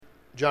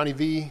Johnny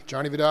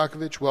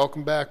Vidacovich.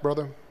 Welcome back,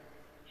 brother.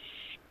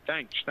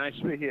 Thanks. Nice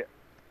to be here.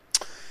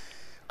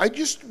 I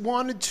just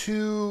wanted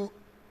to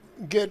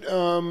get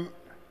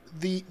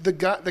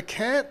the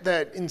cat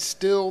that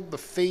instilled the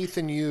faith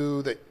in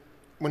you, that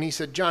when he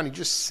said, Johnny,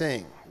 just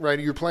sing, right?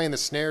 You're playing the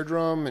snare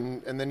drum,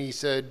 and then he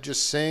said,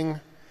 just sing.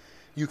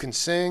 You can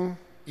sing.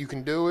 You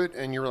can do it.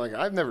 And you were like,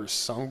 I've never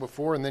sung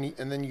before. And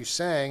then you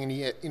sang, and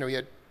he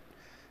had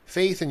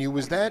faith in you.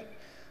 Was that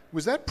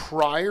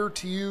prior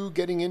to you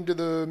getting into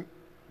the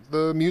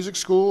music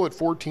school at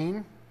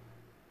 14?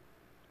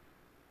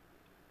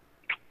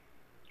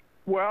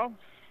 Well,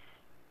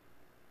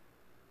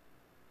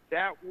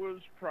 that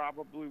was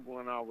probably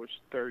when I was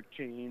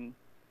 13,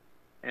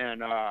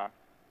 and I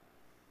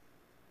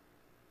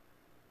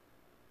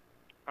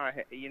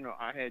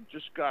had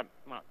just got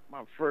my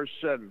first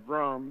set of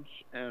drums,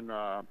 and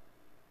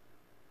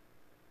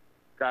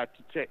got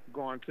to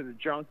going to the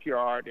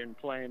junkyard and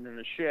playing in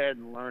the shed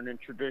and learning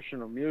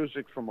traditional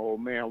music from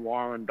old man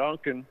Warren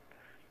Duncan,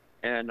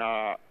 and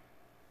that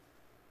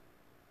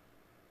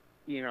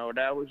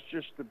was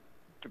just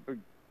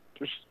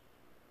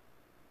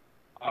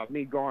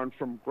me going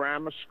from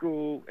grammar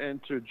school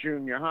into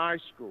junior high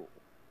school,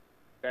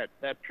 that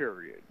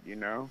period,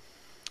 that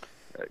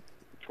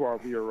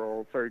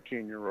 12-year-old,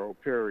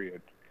 13-year-old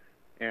period.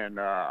 And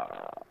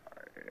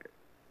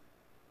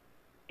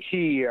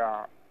he,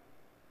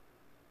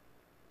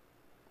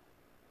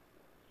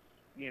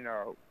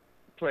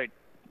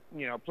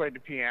 played the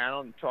piano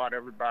and taught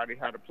everybody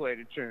how to play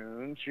the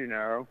tunes,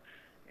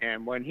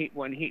 And when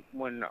singing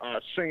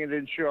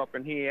didn't show up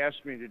and he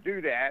asked me to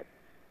do that,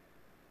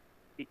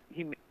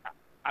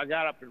 I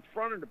got up in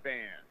front of the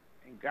band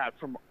and got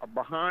from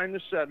behind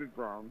the set of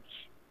drums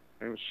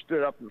and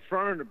stood up in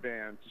front of the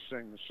band to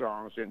sing the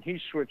songs, and he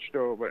switched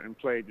over and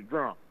played the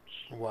drums.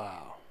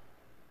 Wow.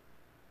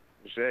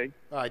 You see?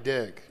 I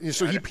dig.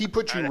 So he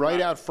put you right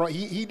out front.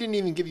 He didn't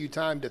even give you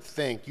time to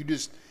think. You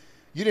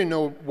didn't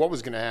know what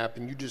was going to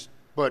happen.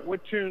 But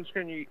what tunes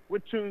can you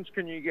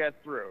get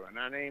through? And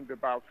I named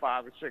about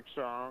 5 or 6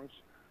 songs.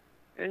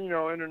 And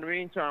in the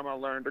meantime, I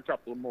learned a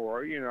couple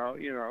more.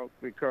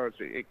 Because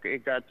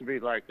it got to be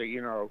like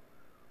a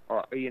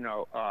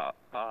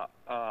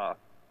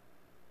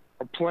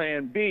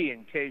plan B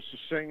in case the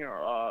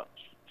singer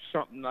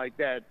something like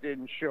that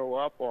didn't show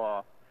up,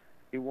 or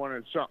he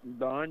wanted something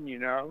done,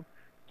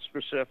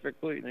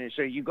 specifically. And they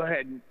say, you go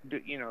ahead and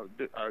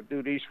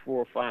do these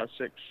 4, 5,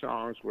 6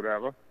 songs,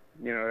 whatever.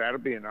 That'll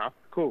be enough.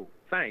 Cool.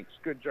 Thanks.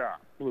 Good job.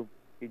 Blue.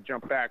 He'd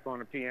jump back on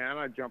the piano,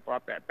 I'd jump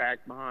up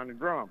back behind the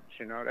drums,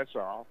 that's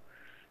all.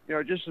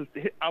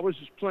 I was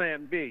just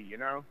plan B,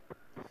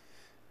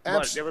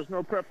 But there was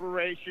no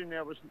preparation.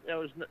 There was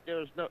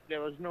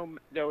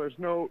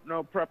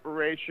no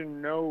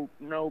preparation, no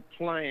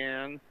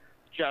plan.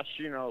 Just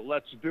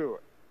let's do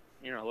it.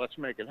 Let's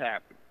make it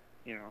happen.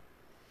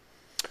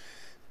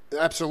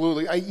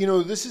 Absolutely.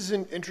 This is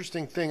an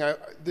interesting thing. I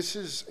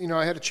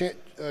had a chance.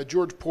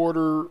 George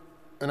Porter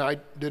and I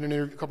did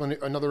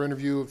another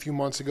interview a few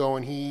months ago,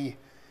 and he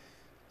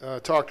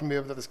talked to me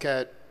about this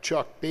cat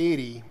Chuck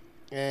Beatty,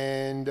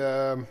 and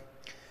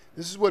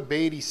this is what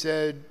Beatty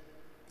said.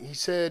 He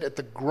said, at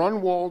the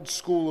Grunwald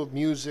School of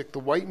Music, the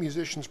white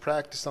musicians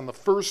practiced on the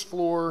first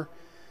floor.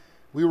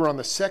 We were on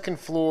the second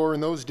floor.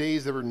 In those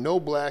days, there were no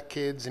black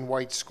kids in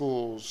white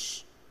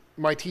schools.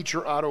 My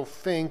teacher, Otto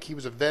Fink, he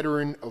was a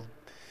veteran of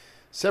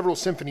several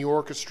symphony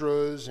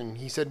orchestras, and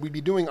he said we'd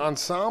be doing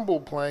ensemble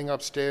playing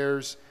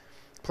upstairs,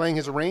 playing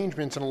his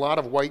arrangements, and a lot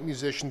of white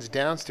musicians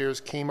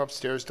downstairs came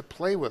upstairs to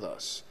play with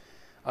us.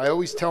 I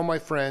always tell my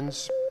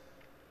friends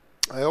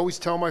I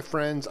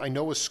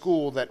know a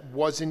school that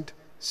wasn't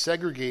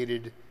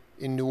segregated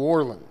in New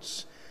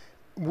Orleans.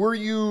 Were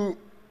you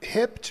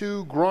hip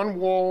to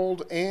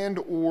Grunwald and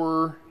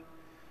or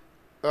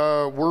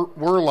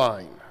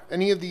Werline?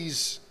 Any of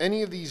these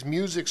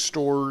music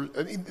stores?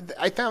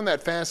 I found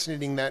that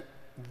fascinating that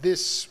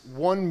this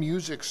one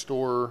music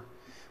store,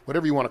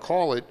 whatever you want to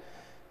call it,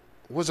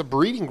 was a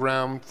breeding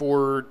ground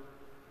for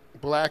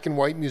black and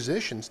white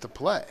musicians to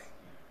play.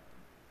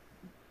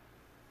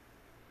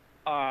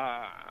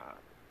 I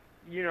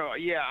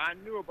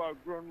knew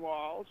about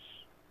Grunwald's.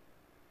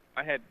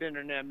 I had been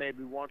in there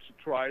maybe once or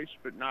twice,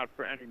 but not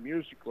for any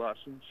music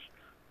lessons.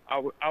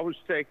 I was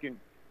taking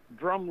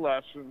drum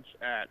lessons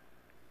at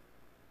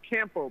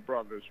Campo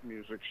Brothers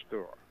Music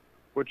Store,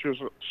 which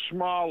was a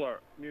smaller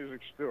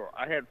music store.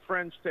 I had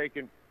friends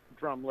taking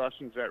drum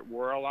lessons at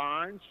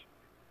Werline's,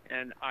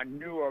 and I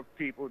knew of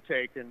people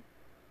taking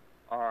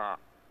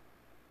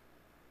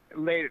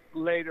later,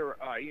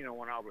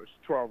 when I was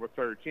 12 or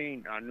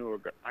 13, I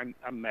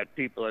met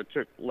people that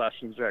took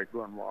lessons at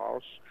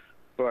Grunwald's.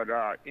 But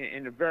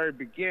in the very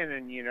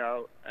beginning,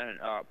 and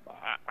I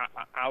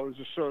was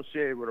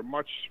associated with a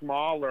much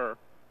smaller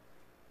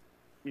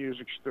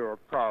music store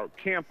called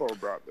Campo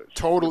Brothers.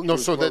 Total. No,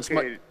 so that's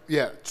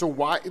So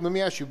why? Let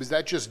me ask you: was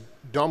that just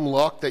dumb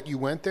luck that you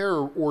went there,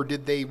 or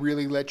did they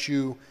really let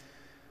you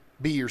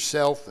be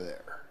yourself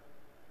there?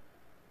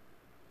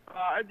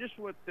 I just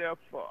went there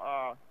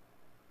for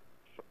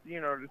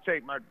to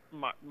take my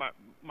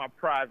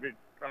private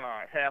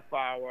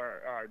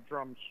half-hour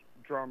drum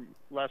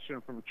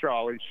lesson from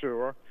Charlie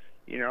Sewer.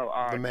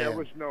 The man. There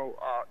was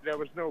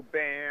no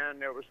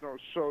band, there was no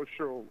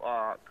social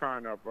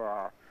kind of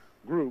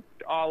group.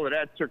 All of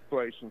that took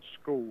place in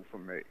school for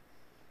me.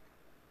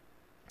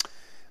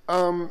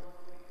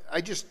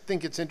 I just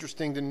think it's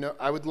interesting to know.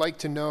 I would like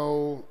to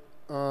know.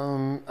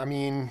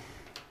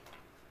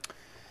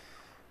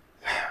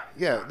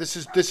 Yeah, this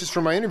is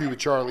from my interview with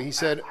Charlie. He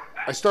said,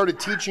 I started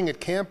teaching at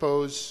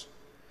Campos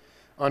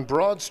on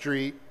Broad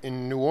Street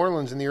in New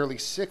Orleans in the early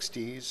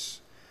 60s.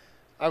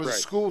 I was a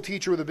school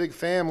teacher with a big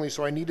family,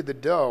 so I needed the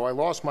dough. I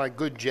lost my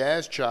good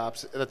jazz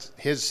chops. That's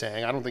his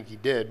saying. I don't think he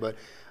did, but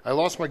I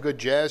lost my good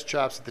jazz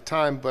chops at the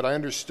time, but I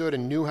understood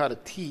and knew how to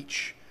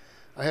teach.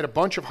 I had a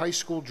bunch of high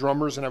school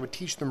drummers, and I would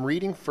teach them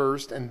reading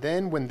first, and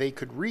then when they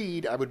could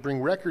read, I would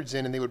bring records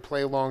in, and they would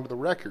play along to the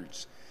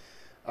records.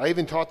 I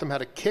even taught them how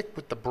to kick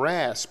with the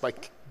brass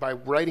by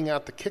writing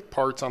out the kick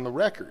parts on the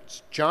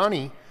records.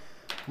 Johnny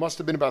must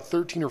have been about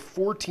 13 or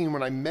 14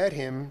 when I met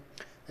him,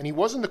 and he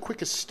wasn't the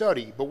quickest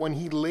study, but when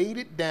he laid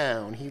it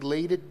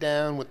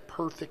down with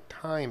perfect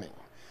timing.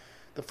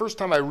 The first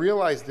time I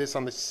realized this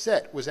on the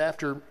set was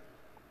after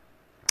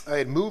I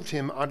had moved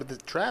him onto the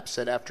trap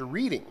set after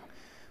reading.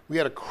 We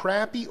had a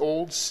crappy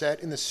old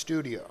set in the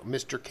studio.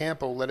 Mr.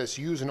 Campo let us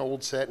use an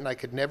old set, and I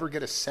could never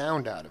get a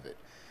sound out of it.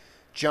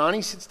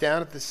 Johnny sits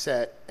down at the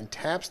set and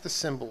taps the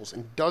cymbals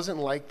and doesn't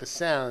like the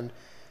sound,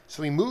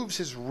 so he moves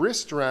his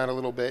wrist around a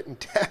little bit and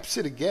taps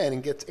it again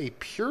and gets a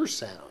pure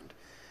sound.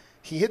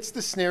 He hits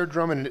the snare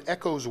drum and it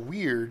echoes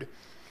weird,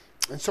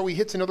 and so he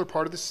hits another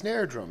part of the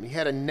snare drum. He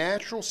had a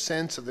natural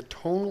sense of the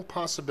tonal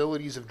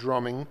possibilities of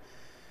drumming,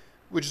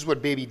 which is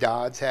what Baby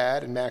Dodds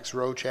had and Max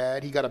Roach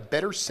had. He got a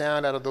better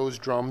sound out of those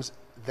drums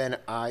than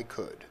I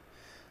could.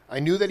 I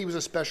knew that he was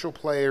a special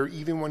player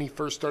even when he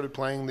first started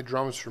playing the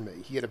drums for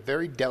me. He had a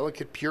very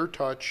delicate, pure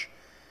touch,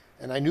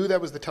 and I knew that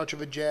was the touch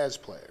of a jazz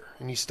player,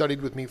 and he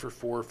studied with me for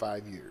 4 or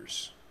 5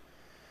 years.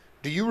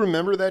 Do you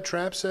remember that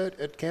trap set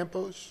at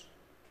Campos?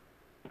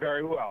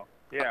 Very well.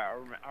 Yeah,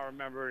 I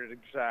remember it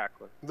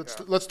exactly.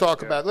 Let's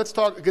talk about it. Let's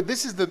talk.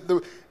 This is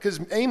because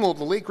Emil,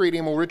 the late great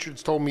Emil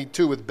Richards, told me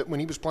too when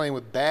he was playing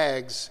with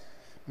Bags,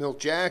 Milt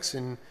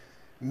Jackson.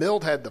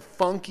 Milt had the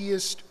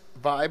funkiest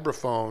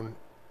vibraphone,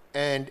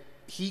 and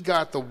he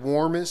got the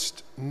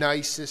warmest,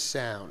 nicest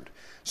sound.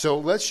 So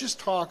let's just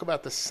talk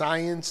about the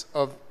science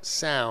of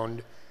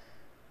sound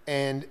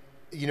and,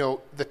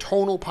 the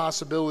tonal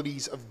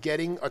possibilities of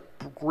getting a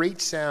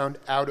great sound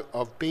out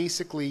of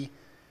basically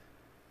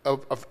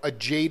of a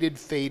jaded,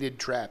 faded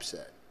trap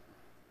set.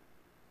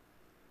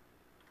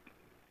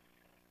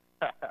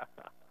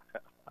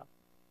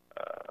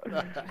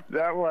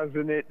 That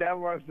wasn't it. That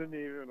wasn't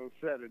even a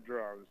set of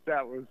drums.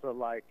 That was a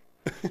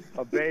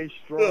bass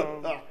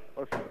drum, a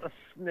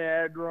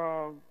snare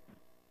drum,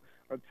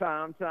 a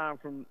tom-tom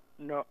from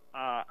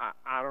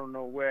I don't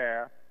know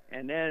where,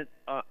 and then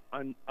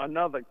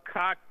another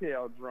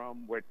cocktail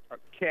drum with a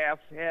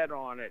calf's head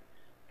on it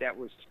that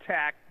was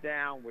tacked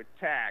down with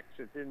tacks.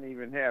 It didn't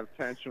even have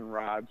tension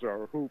rods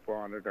or a hoop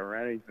on it or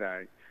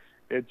anything.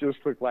 It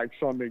just looked like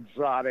some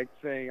exotic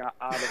thing out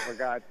of a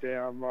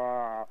goddamn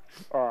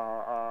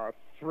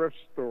thrift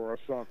store or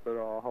something,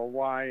 or a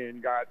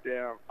Hawaiian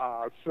goddamn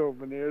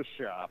souvenir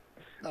shop.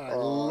 I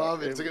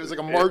love it. It was like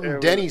a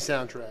Martin Denny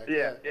soundtrack.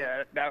 Yeah.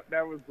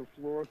 That was the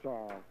floor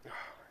tom.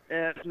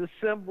 And the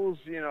cymbals,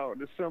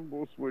 the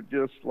cymbals were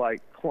just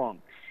like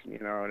clunks. They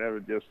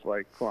were just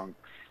like clunks.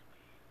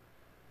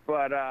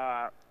 But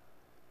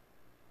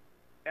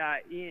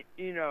that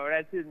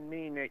didn't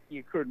mean that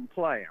you couldn't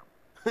play them.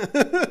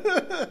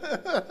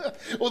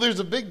 Well, there's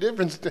a big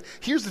difference.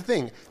 Here's the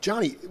thing,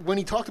 Johnny, when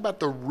he talked about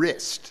the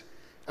wrist,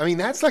 I mean,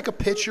 that's like a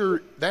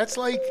pitcher. That's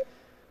like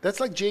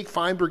Jake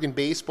Feinberg in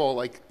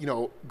baseball,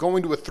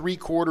 going to a three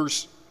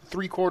quarters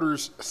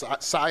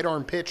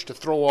sidearm pitch to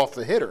throw off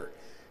the hitter.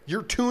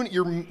 You're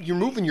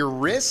moving your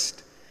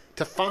wrist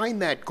to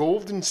find that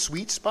golden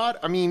sweet spot.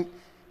 I mean,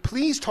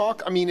 please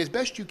talk. I mean, as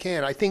best you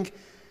can. I think,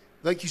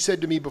 like you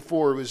said to me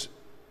before, it was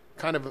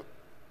kind of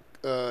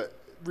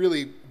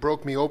really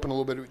broke me open a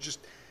little bit. It was just,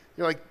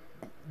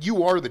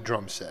 you are the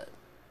drum set.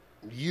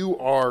 You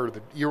are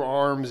your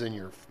arms and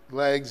your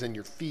legs and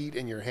your feet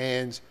and your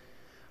hands.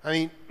 I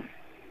mean,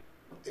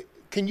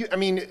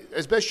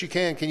 as best you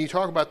can you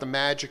talk about the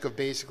magic of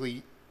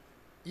basically,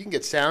 you can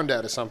get sound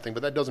out of something,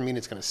 but that doesn't mean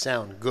it's going to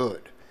sound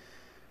good.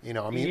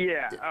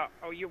 Yeah.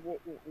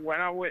 When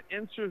I went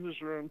into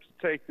his room to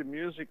take the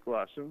music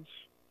lessons,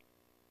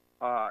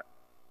 at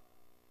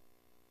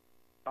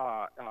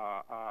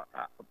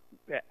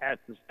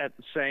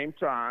the same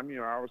time,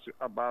 I was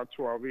about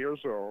 12 years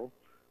old,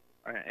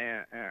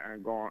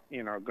 and going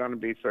to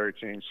be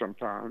 13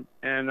 sometime,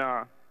 and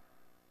my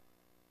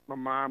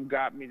mom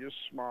got me this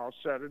small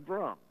set of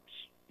drums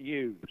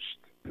used.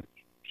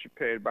 She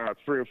paid about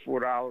 $3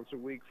 or $4 a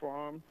week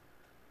for them,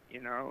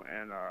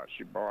 and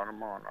she bought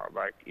them on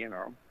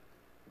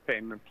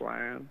payment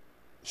plan.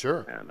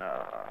 Sure.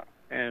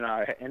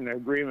 and the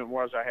agreement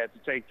was I had to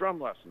take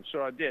drum lessons,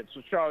 so I did.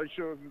 So Charlie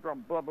shows me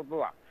drum, blah blah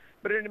blah.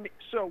 But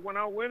so when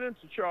I went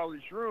into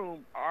Charlie's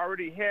room, I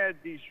already had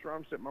these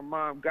drums that my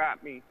mom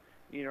got me,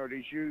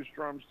 these used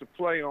drums to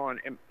play on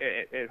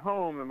at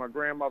home in my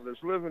grandmother's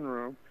living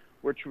room,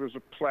 which was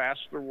a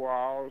plaster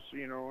walls,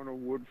 and a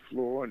wood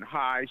floor and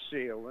high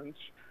ceilings.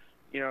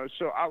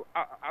 So I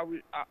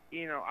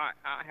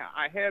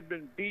had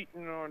been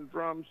beating on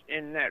drums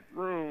in that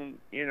room,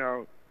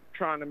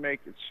 trying to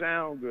make it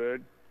sound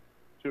good,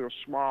 to a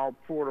small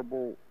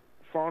portable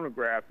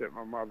phonograph that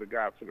my mother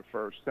got for the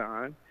first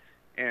time,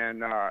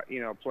 and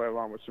play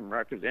along with some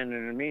records. And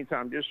in the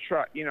meantime, just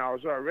try. I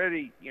was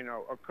already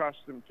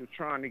accustomed to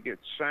trying to get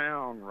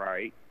sound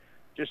right,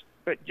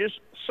 but just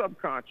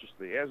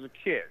subconsciously as a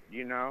kid.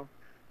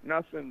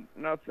 Nothing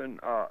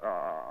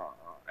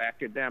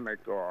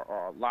academic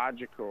or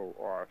logical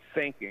or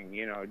thinking.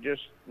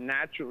 Just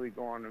naturally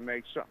going to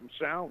make something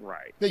sound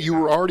right. Yeah, you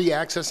were already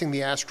accessing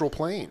the astral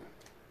plane.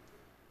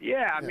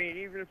 Yeah, I mean,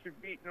 even if you're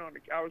beating on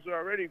I was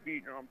already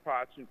beating on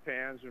pots and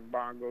pans and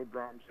bongo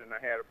drums, and I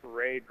had a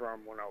parade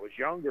drum when I was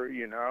younger.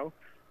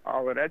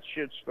 All of that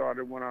shit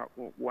started when I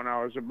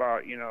was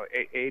about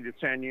 8 or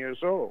 10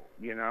 years old.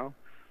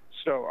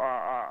 So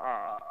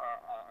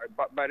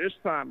but by this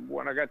time,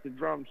 when I got the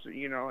drums,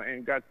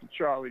 and got the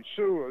Charlie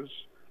Sewers,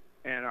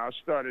 and I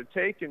started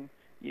taking.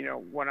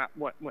 When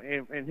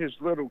in his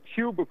little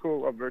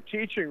cubicle of her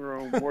teaching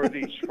room were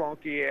these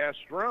funky ass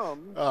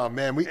drums. Oh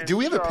man, do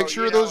we have a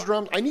picture of those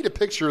drums? I need a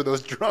picture of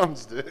those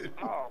drums, dude.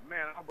 Oh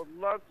man, I would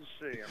love to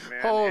see them,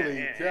 man.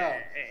 Holy cow!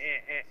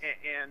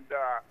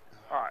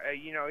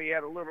 He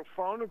had a little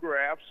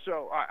phonograph.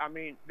 So I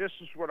mean, this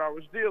is what I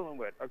was dealing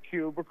with: a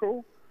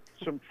cubicle,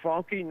 some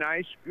funky,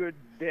 nice, good,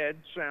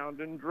 dead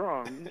sounding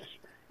drums,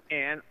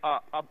 and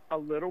a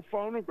little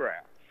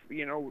phonograph.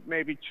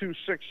 Maybe 2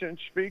 6-inch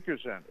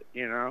speakers in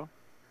it,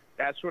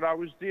 That's what I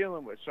was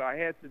dealing with. So I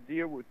had to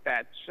deal with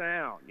that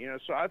sound,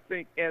 So I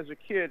think as a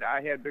kid,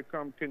 I had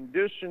become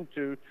conditioned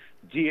to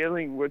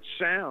dealing with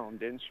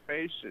sound in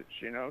spaces,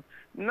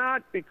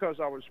 Not because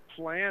I was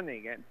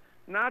planning it,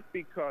 not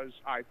because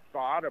I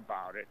thought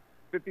about it,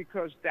 but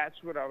because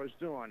that's what I was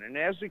doing. And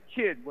as a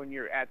kid, when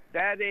you're at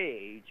that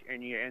age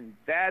and you're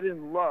that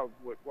in love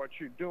with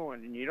what you're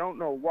doing, and you don't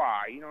know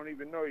why, you don't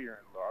even know you're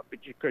in love,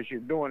 but because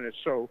you're doing it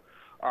so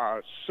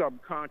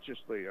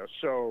subconsciously or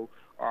so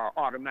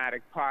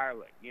automatic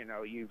pilot.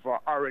 You've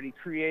already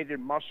created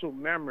muscle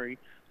memory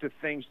to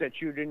things that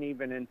you didn't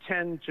even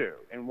intend to.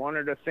 And one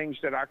of the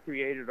things that I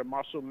created a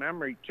muscle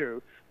memory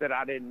to that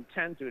I didn't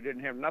intend to, it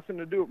didn't have nothing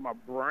to do with my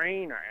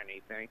brain or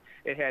anything.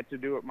 It had to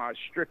do with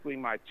strictly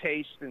my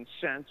taste and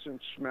sense and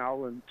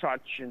smell and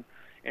touch and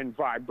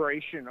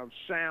vibration of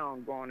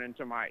sound going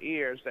into my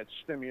ears that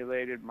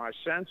stimulated my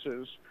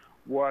senses,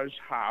 was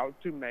how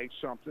to make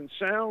something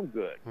sound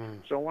good.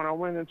 So when I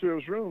went into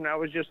his room, that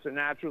was just a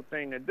natural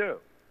thing to do.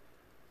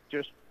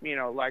 Just,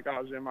 like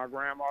I was in my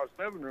grandma's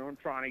living room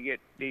trying to get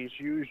these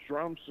used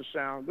drums to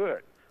sound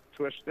good,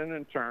 twisting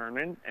and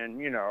turning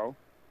and,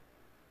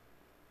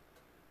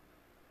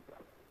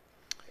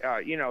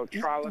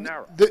 trial and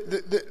error.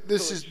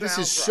 This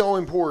is so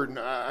important.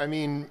 I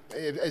mean,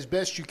 as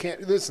best you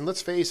can. Listen,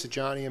 let's face it,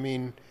 Johnny. I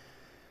mean,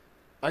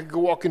 I could go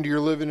walk into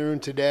your living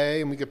room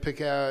today and we could pick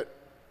out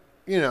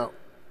any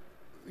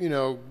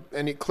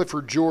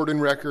Clifford Jordan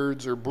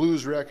records or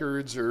blues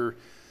records or,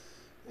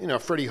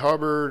 Freddie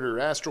Hubbard or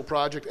Astral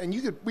Project, and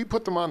we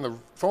put them on the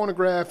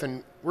phonograph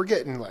and we're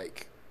getting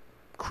like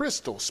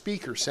crystal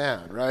speaker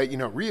sound, right?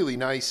 Really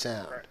nice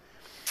sound. Right.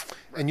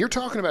 And you're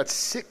talking about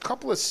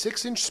couple of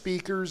 6-inch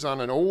speakers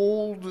on an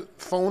old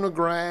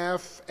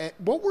phonograph. And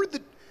what were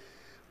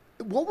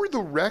the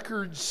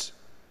records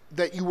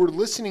that you were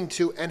listening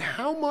to, and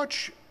how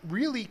much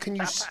really can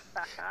you?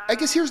 I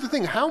guess here's the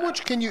thing: how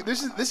much can you?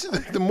 This is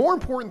the more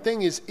important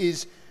thing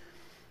is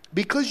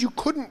because you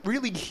couldn't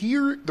really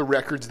hear the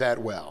records that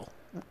well.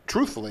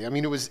 Truthfully, I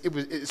mean, it was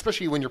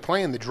especially when you're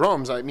playing the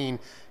drums. I mean,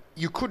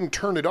 you couldn't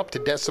turn it up to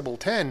decibel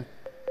 10.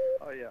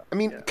 Oh yeah. I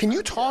mean, can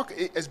you talk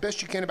as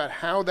best you can about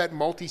how that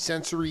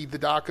multisensory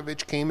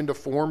Vidacovich came into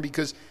form?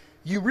 Because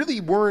you really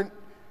weren't.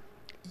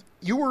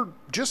 You were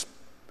just.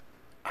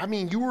 I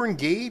mean, you were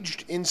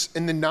engaged in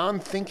the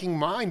non-thinking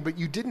mind, but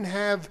you didn't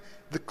have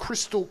the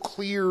crystal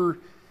clear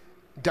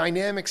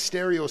dynamic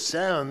stereo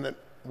sound that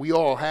we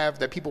all have,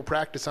 that people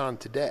practice on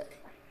today.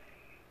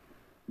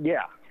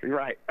 Yeah,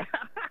 right.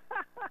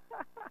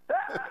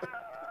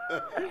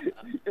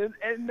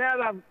 and now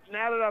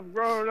that I've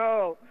grown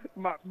old,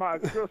 my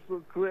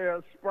crystal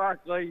clear,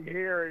 sparkling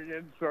hearing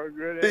isn't so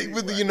good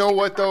anyway. You know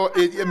what though?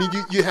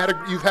 You've had a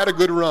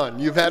good run.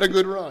 You've had a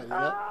good run.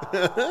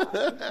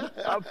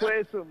 I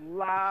played some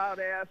loud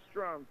ass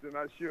drums, and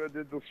I sure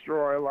did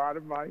destroy a lot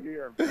of my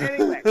hearing. But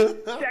anyway,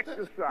 check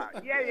this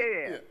out.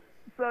 Yeah.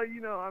 So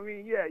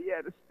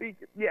the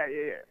speaker. Yeah.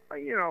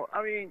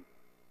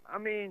 I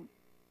mean,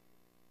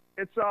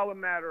 it's all a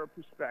matter of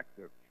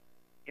perspective.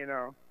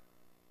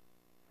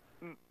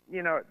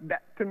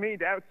 That to me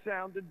that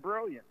sounded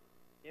brilliant.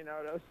 You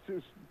know, those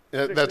two.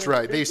 That's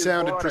right. They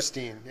sounded water.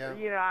 pristine. Yeah.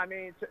 You know, I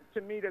mean,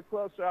 to me, the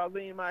closer I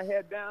lean my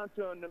head down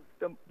to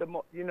them, the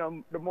more, you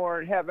know, the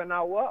more in heaven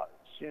I was.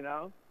 You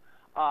know,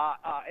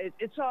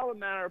 it's all a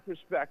matter of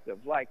perspective.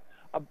 Like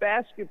a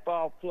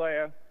basketball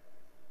player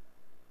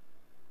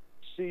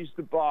sees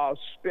the ball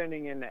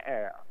spinning in the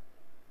air.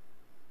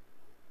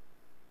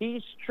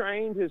 He's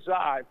trained his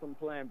eye from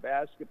playing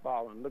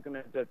basketball and looking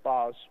at that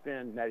ball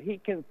spin that he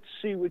can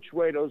see which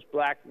way those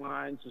black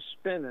lines are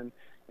spinning,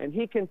 and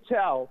he can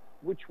tell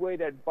which way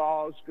that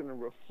ball is going to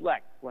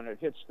reflect when it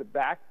hits the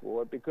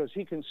backboard, because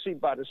he can see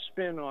by the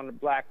spin on the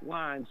black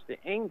lines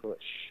the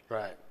English,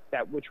 right,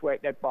 that which way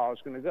that ball is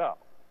going to go.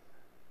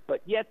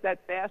 But yet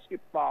that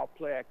basketball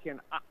player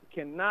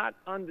cannot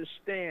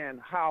understand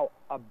how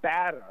a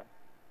batter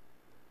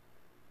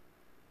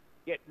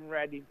getting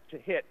ready to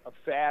hit a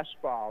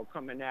fastball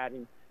coming at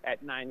him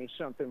at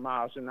 90-something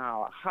miles an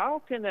hour.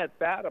 How can that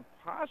batter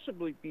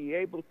possibly be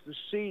able to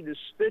see the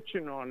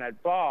stitching on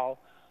that ball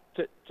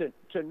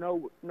to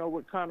know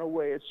what kind of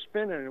way it's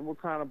spinning and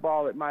what kind of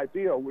ball it might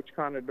be or which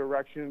kind of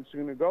direction it's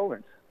going to go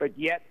in? But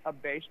yet a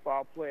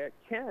baseball player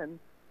can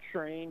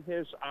train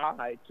his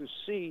eye to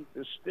see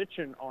the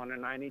stitching on a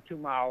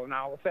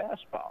 92-mile-an-hour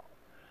fastball.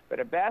 But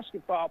a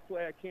basketball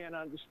player can't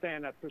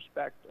understand that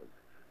perspective.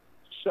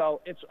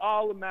 So it's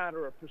all a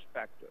matter of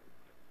perspective,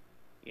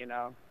 you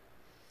know.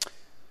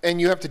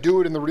 And you have to do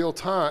it in the real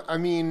time. I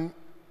mean,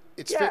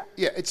 it's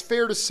it's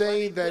fair to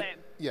say that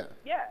Yeah.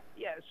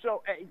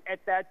 So at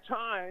that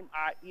time,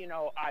 I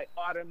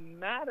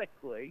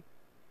automatically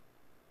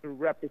through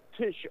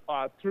repetition,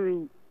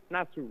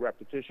 not through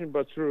repetition,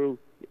 but through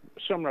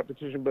some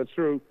repetition, but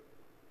through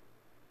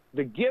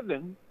the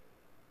given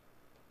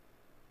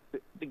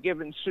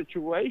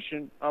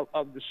situation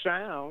of the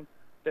sound,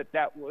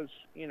 that was,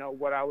 you know,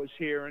 what I was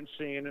hearing,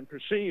 seeing, and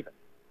perceiving.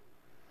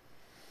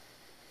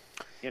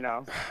 You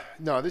know?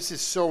 No, this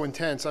is so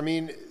intense. I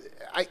mean,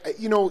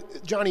 you know,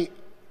 Johnny,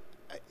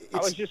 I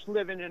was just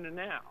living in the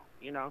now,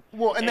 you know?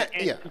 Well, and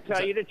to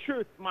tell you the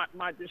truth,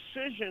 my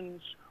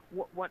decisions,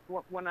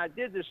 when I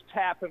did this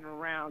tapping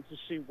around to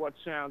see what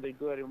sounded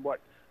good and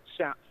what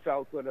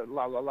felt good,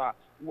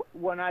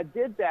 when I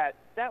did that,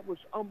 that was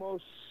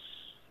almost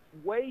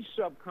way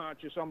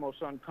subconscious,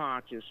 almost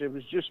unconscious. It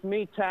was just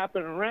me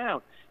tapping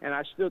around, and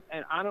I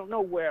don't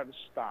know where to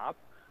stop.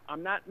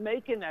 I'm not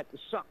making that.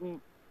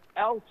 Something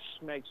else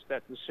makes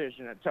that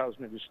decision that tells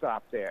me to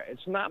stop there.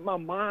 It's not my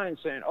mind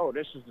saying, "Oh,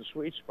 this is the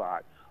sweet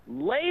spot."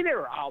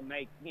 Later, I'll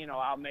make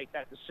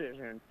that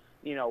decision.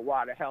 You know,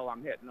 why the hell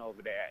I'm hitting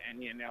over there,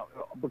 and you know,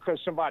 because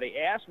somebody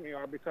asked me,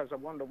 or because I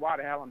wonder why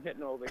the hell I'm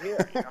hitting over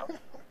here.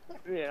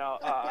 You know,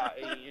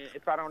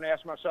 if I don't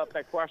ask myself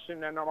that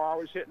question, then I'm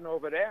always hitting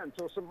over there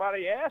until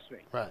somebody asks me,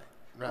 right,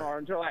 or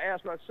until I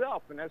ask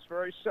myself, and that's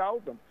very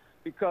seldom.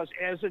 Because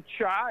as a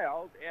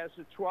child, as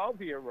a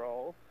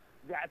 12-year-old,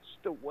 that's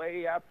the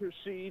way I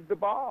perceive the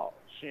balls.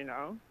 You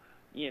know,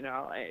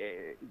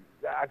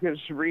 I could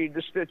just read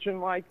the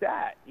stitching like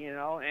that, you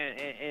know, and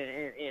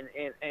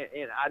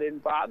I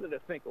didn't bother to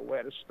think of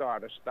where to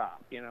start or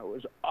stop. You know,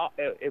 I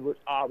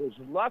was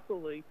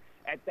luckily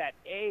at that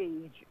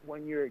age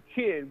when you're a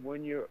kid,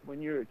 when you're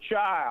a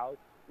child,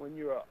 when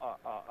you're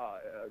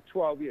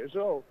 12 years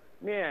old,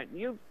 man,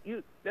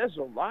 there's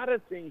a lot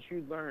of things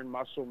you learn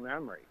muscle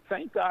memory.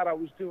 Thank God I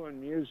was doing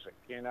music,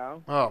 you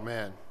know. Oh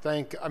man,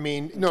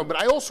 but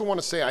I also want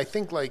to say, I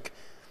think like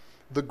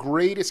the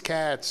greatest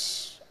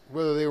cats,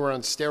 whether they were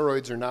on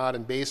steroids or not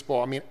in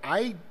baseball, I mean,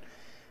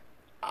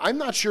 I'm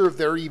not sure if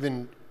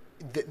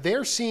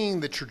they're seeing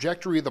the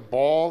trajectory of the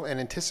ball and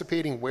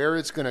anticipating where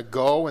it's going to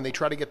go, and they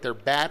try to get their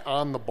bat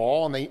on the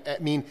ball.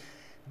 And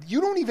you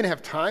don't even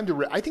have time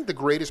to. I think the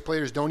greatest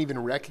players don't even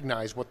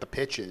recognize what the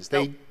pitch is.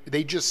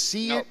 They just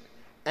see it,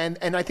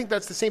 and I think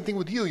that's the same thing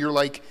with you. You're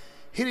like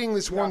hitting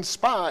this one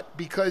spot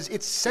because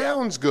it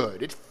sounds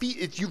good.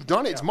 You've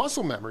done it. It's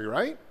muscle memory,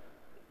 right?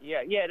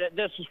 Yeah.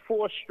 This is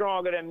force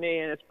stronger than me,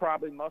 and it's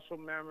probably muscle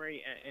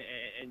memory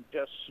and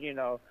just, you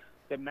know,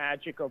 the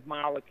magic of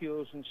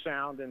molecules and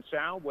sound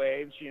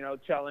waves, you know,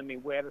 telling me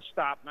where to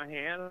stop my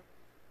hand.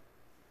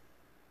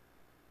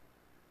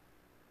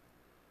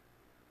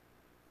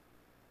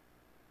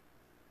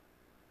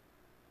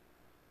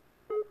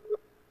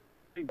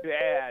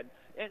 Bad.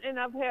 And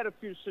I've had a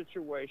few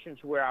situations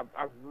where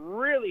I've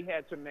really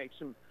had to make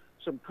some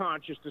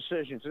conscious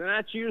decisions, and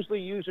that's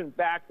usually using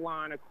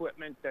backline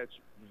equipment that's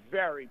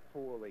very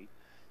poorly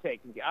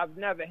taken care. I've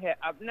never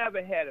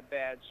had a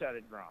bad set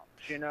of drums,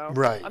 you know.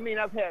 Right. I mean,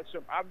 I've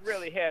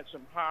really had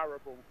some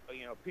horrible,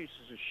 you know,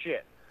 pieces of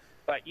shit,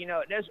 but you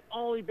know, there's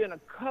only been a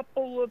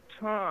couple of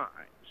times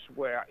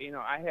where, you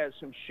know, I had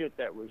some shit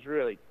that was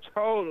really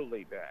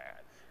totally bad.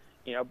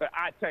 You know, but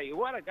I tell you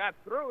what, I got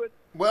through it.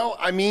 Well,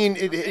 I mean,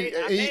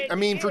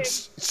 for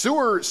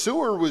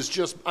Sewer was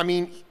just. I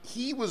mean,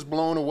 he was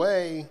blown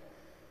away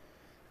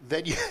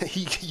that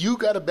you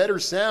got a better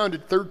sound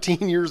at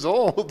 13 years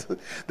old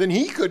than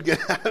he could get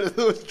out of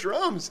those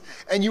drums.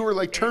 And you were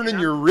like turning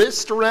your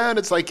wrist around.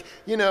 It's like,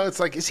 it's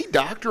like, is he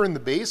doctoring the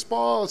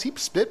baseball? Is he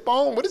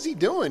spitballing? What is he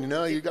doing?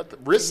 You got the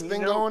wrist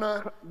thing going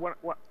on.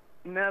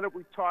 Now that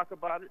we talk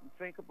about it and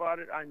think about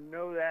it, I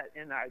know that,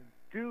 and I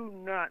do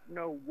not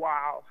know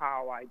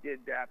how I did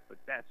that, but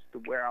that's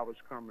where I was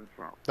coming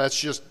from. That's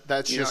just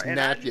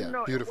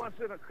beautiful.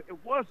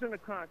 It wasn't a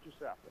conscious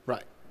effort.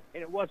 Right.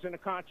 And it wasn't a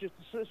conscious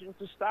decision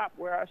to stop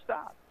where I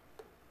stopped.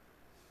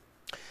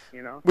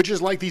 Which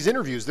is like these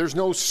interviews. There's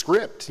no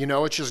script.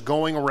 It's just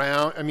going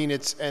around. I mean,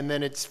 and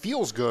then it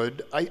feels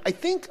good. I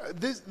think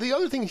the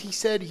other thing he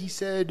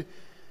said,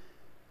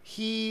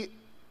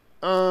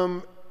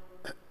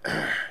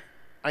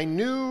 I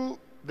knew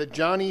that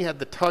Johnny had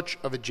the touch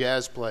of a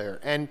jazz player.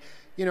 And,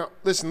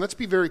 listen, let's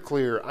be very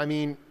clear. I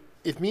mean,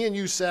 if me and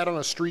you sat on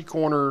a street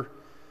corner,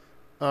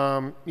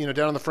 down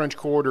in the French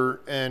Quarter,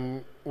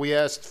 and we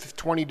asked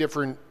 20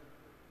 different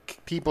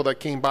people that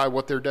came by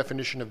what their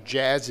definition of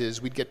jazz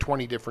is, we'd get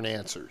 20 different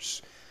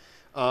answers.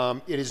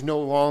 It is no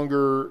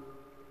longer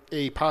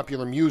a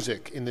popular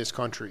music in this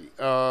country.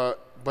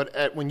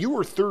 But when you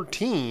were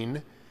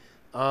 13,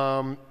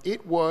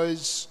 it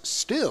was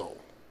still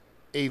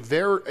a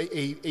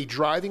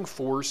driving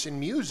force in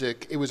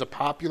music. It was a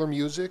popular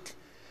music.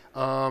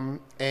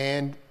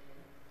 And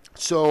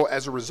so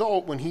as a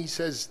result, when he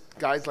says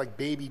guys like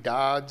Baby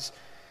Dodds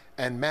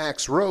and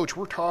Max Roach,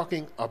 we're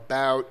talking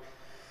about,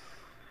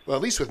 well,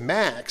 at least with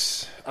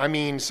Max, I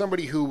mean,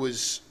 somebody who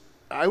was,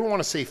 I don't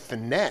want to say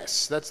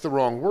finesse, that's the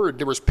wrong word.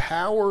 There was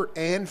power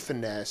and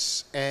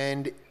finesse.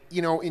 And,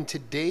 in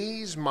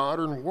today's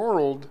modern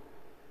world,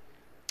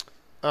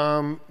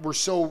 we're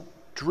so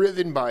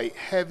driven by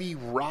heavy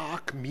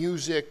rock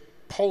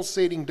music,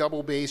 pulsating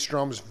double bass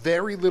drums,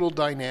 very little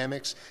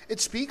dynamics.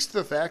 It speaks to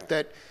the fact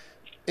that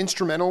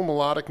instrumental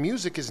melodic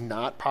music is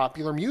not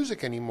popular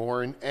music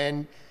anymore.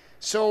 And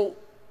so,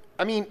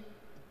 I mean,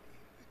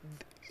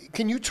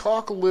 can you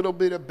talk a little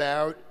bit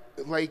about,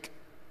 like,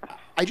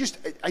 I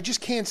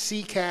just can't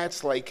see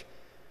cats like,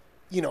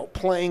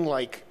 playing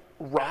like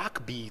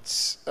rock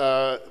beats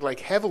like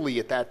heavily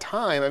at that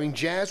time. I mean,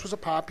 jazz was a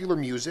popular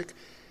music,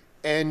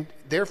 and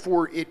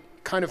therefore it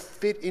kind of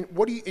fit in.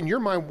 In your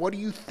mind, what do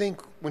you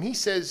think when he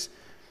says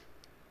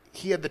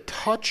he had the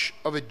touch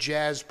of a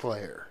jazz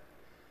player?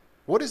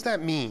 What does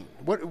that mean?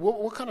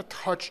 What kind of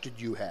touch did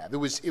you have? It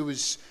was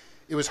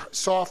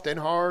soft and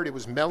hard. It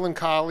was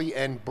melancholy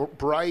and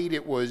bright.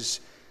 It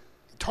was,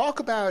 talk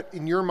about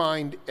in your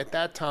mind at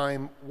that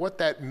time what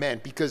that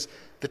meant, because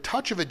the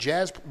touch of a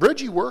jazz.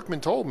 Reggie Workman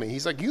told me,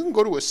 he's like, you can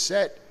go to a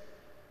set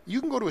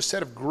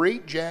of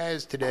great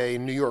jazz today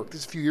in New York.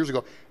 This is a few years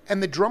ago,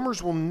 and the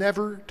drummers will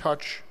never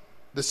touch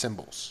the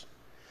cymbals.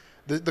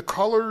 The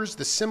colors,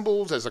 the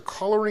cymbals as a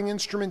coloring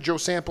instrument. Joe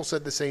Sample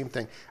said the same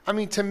thing. I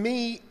mean, to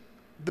me,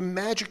 the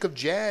magic of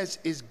jazz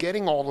is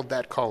getting all of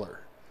that color.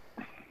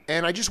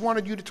 And I just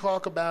wanted you to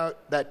talk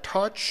about that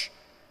touch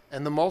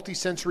and the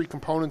multi-sensory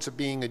components of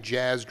being a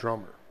jazz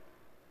drummer.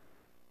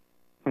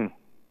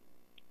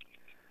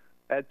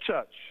 That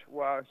touch,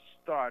 well, it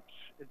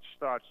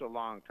starts a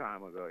long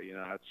time ago.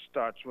 It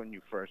starts when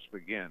you first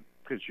begin,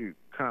 because you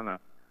kind of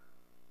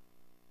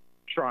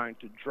trying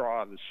to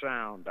draw the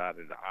sound out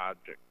of the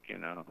object,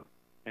 and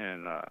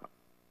I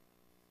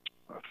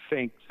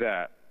think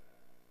that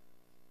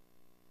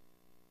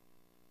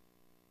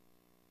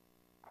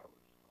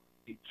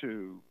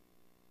to,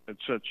 at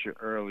such an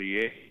early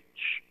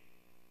age,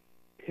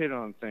 hit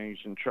on things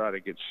and try to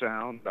get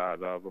sound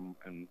out of them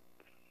and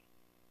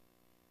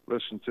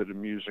listen to the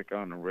music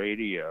on the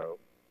radio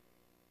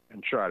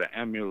and try to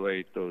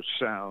emulate those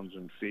sounds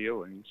and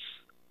feelings.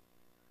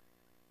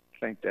 I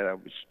think that I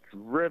was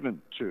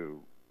driven to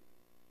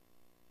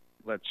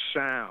let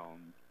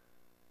sound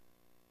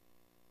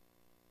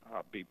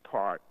be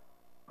a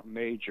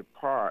major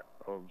part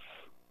of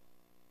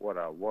what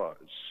I was.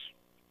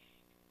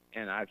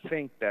 And I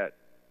think that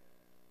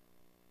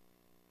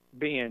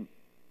being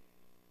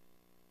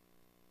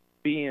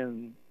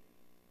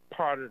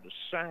part of the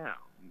sound,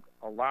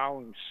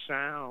 allowing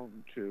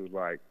sound to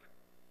like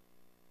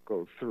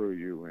go through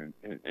you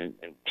and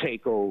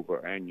take over,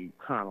 and you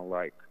kind of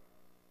like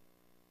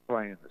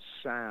playing the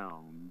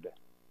sound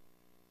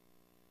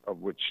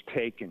of what's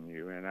taking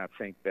you. And I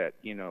think that,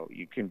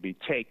 you can be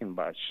taken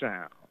by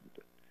sound.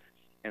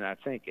 And I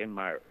think in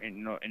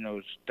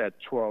those that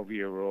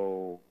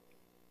 12-year-old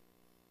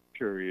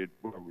period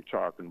where we're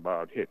talking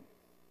about hitting,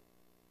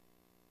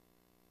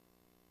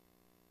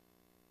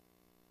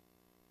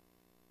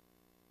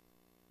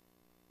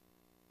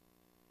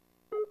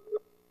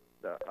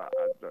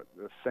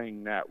 the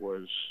thing that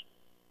was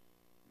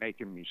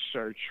making me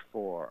search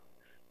for,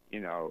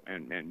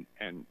 and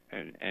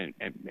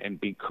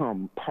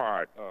become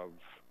part of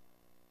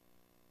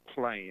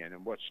playing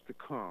and what's to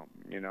come,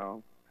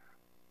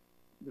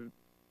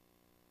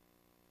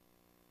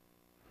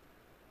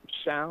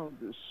 Sound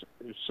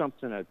is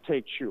something that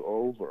takes you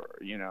over,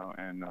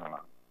 and a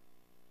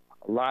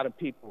lot of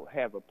people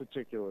have a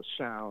particular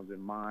sound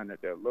in mind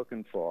that they're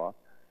looking for,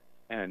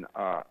 And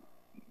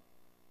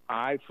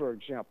I, for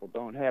example,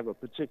 don't have a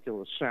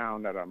particular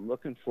sound that I'm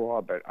looking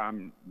for, but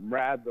I'm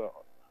rather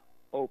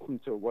open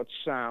to what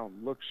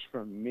sound looks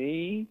for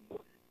me,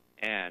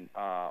 and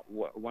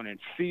when it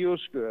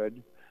feels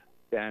good,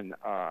 then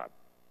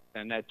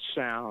that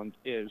sound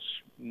is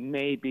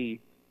maybe,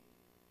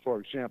 for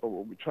example,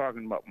 what we're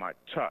talking about, my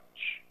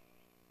touch.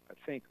 I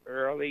think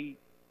early,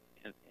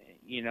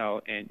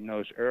 in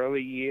those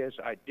early years,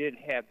 I did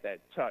have that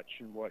touch,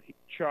 and what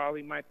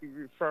Charlie might be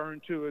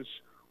referring to is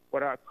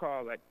what I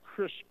call that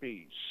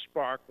crispy,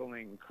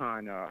 sparkling,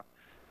 kind of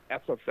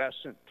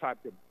effervescent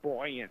type of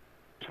buoyant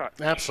touch.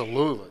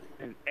 Absolutely.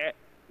 And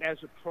as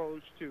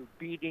opposed to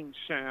beating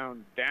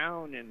sound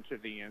down into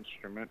the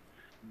instrument,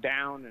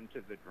 down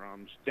into the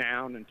drums,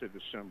 down into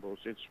the cymbals.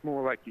 It's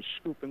more like you're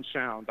scooping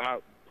sound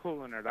out,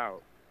 pulling it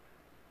out.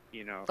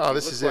 Oh,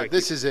 this is it.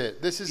 This is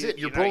it. This is it.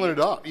 You're pulling it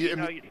up.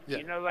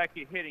 Like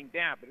you're hitting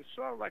down, but it's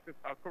sort of like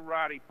a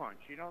karate punch.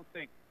 You don't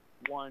think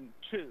 1,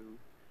 2.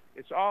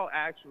 It's all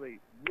actually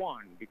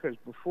 1, because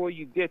before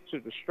you get to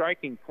the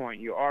striking point,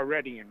 you're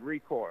already in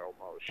recoil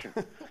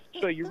motion.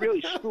 So you're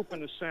really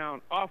scooping the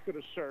sound off of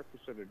the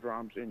surface of the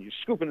drums, and you're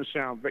scooping the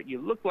sound, but you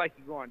look like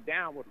you're going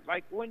down with,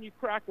 like when you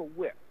crack a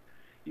whip.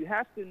 You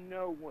have to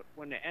know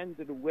when the end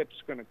of the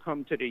whip's going to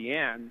come to the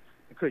end,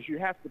 because you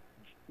have to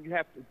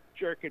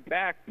jerk it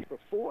back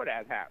before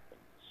that happens.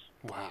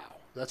 Wow,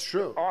 that's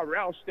true. Or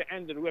else the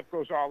end of the whip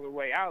goes all the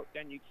way out,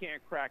 then you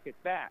can't crack it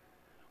back.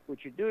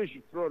 What you do is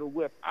you throw the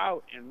whip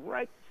out, and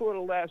right before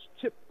the last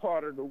tip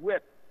part of the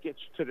whip gets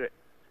to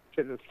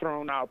the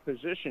thrown out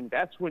position,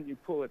 that's when you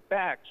pull it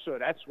back. So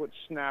that's what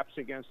snaps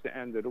against the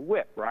end of the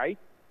whip, right?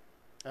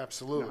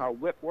 Absolutely. You know how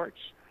whip works.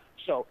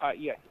 So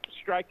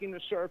striking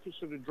the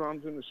surface of the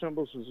drums and the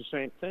cymbals is the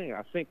same thing.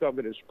 I think of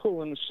it as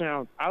pulling the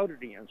sound out of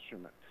the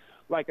instrument.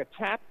 Like a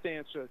tap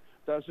dancer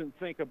doesn't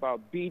think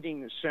about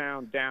beating the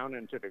sound down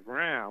into the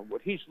ground.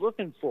 What he's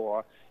looking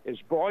for is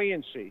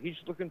buoyancy. He's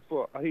looking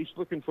for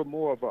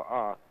more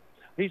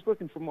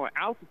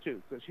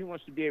altitude, because he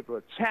wants to be able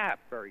to tap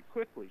very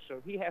quickly.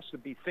 So he has to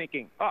be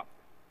thinking up.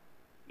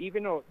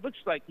 Even though it looks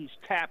like he's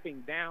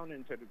tapping down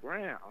into the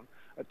ground,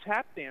 a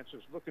tap dancer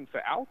is looking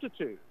for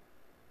altitude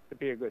to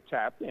be a good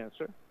tap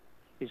dancer.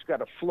 He's got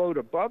to float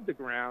above the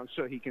ground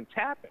so he can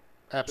tap it.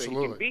 Absolutely.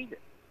 So he can beat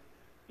it.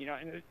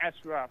 And that's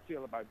what I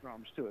feel about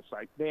drums, too. It's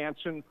like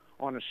dancing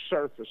on the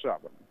surface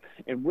of them.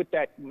 And with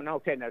that,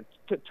 okay, now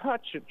to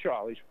touch at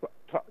Charlie's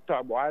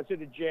talk, why is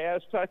it a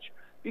jazz touch?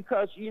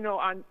 Because,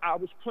 I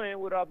was playing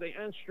with other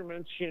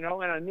instruments, and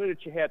I knew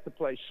that you had to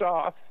play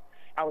soft.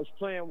 I was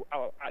playing,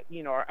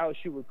 or else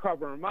you would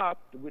cover them up.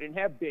 We didn't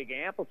have big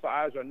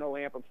amplifiers or no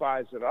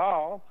amplifiers at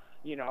all.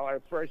 Our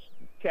first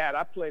cat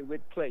I played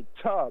with played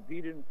tub.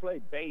 He didn't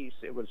play bass.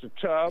 It was a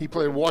tub. He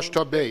played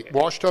washtub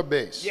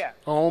bass. Yeah.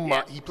 Oh my!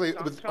 Yeah. He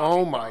played with.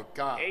 Oh my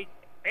God.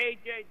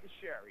 AJ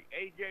DeSherry.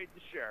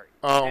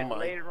 Oh and my!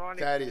 Later on,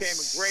 he that became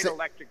is a great sick.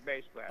 electric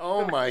bass player.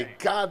 Oh my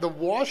God! The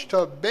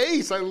washtub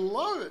bass. I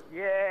love it.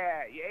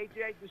 Yeah,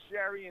 AJ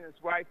DeSherry and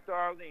his wife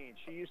Darlene.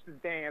 She used to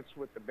dance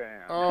with the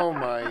band. Oh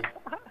my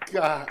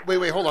God!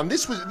 Wait, hold on.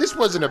 This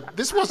wasn't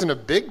a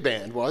big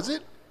band, was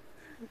it?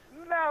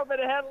 No, but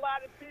it had a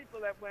lot of people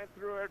that went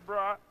through it,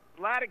 bro.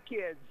 A lot of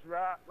kids, bro.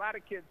 A lot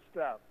of kids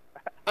stuff.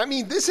 I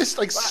mean, this is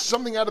like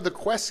something out of the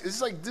Quest.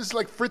 This is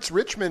like Fritz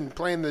Richmond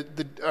playing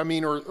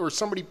or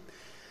somebody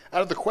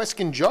out of the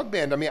Queskin Jug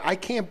Band. I mean, I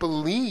can't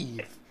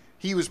believe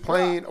he was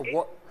playing. It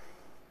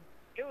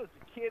was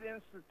a kid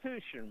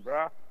institution,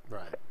 bro.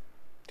 Right.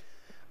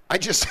 I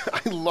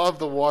love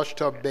the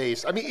washtub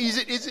bass. I mean, is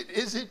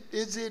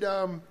it?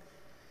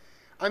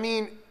 I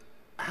mean,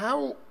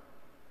 how?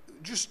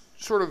 Just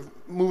sort of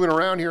moving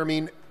around here. I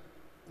mean,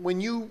 when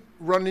you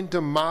run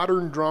into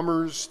modern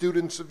drummers,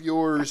 students of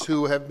yours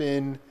who have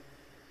been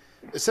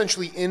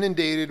essentially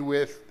inundated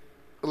with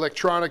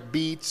electronic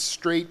beats,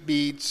 straight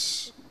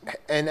beats,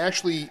 and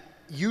actually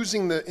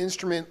using the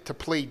instrument to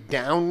play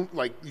down,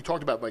 like you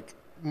talked about, like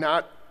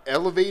not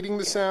elevating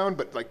the sound,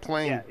 but like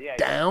playing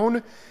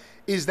down.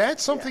 Is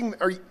that something?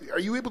 Yeah. Are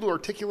you able to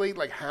articulate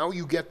like how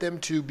you get them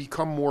to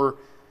become more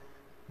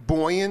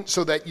buoyant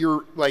so that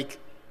you're like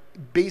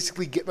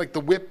basically get like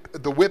the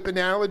whip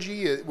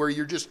analogy where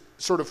you're just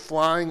sort of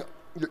flying,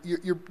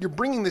 you're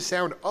bringing the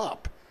sound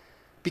up,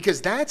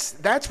 because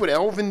that's what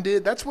Elvin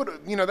did. That's what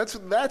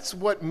that's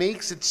what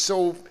makes it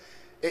so.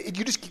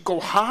 You just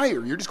go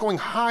higher. You're just going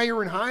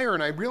higher and higher.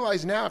 And I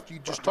realize now, after you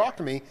just talked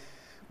to me,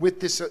 with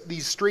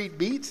these straight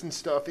beats and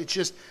stuff, it's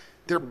just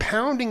they're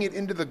pounding it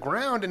into the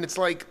ground, and it's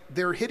like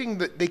they're hitting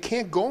they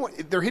can't go.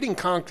 They're hitting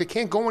conch. They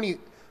can't go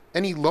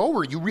any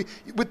lower.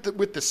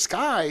 With the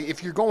sky,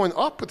 if you're going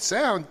up with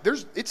sound,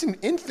 it's an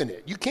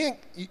infinite. You can't.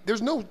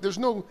 There's no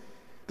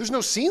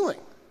ceiling.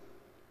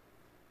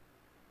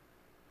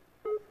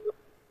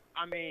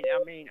 I mean,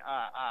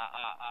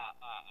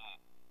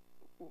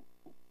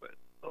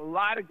 a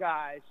lot of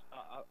guys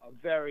are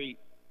very.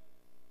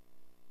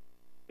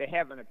 They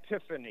have an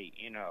epiphany,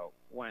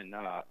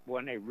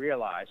 when they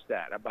realize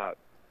that about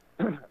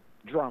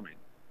drumming.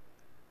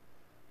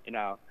 You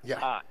know,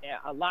 Yeah.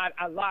 a lot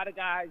of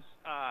guys,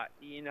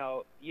 you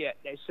know, yeah,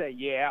 they say,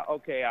 yeah,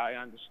 okay, I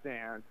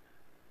understand,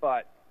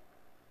 but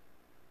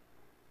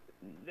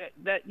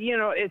that you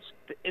know, it's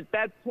at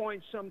that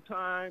point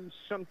sometimes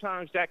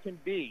that can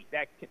be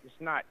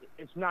it's not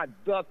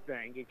the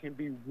thing. It can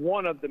be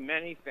one of the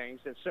many things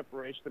that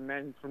separates the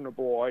men from the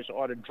boys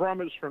or the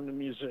drummers from the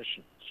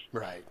musicians.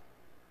 Right.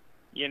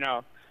 You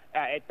know,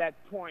 at that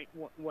point,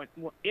 when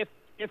if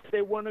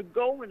they want to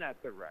go in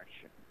that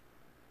direction.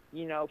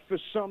 You know, for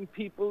some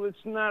people,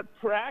 it's not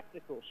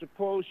practical.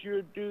 Suppose you're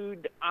a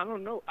dude. I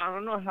don't know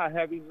how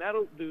heavy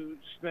metal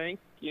dudes think.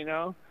 You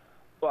know,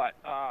 but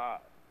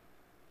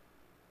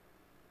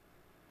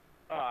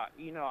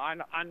you know,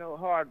 I know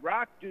hard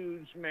rock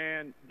dudes,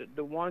 man.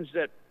 The ones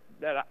that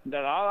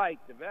I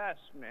like the best,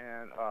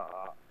 man.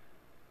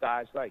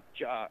 Guys like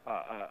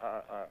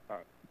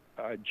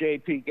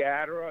J.P.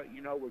 Gaddera,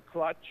 you know, with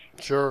Clutch.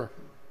 Sure.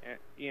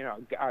 You know,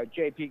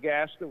 J.P.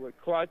 Gaster with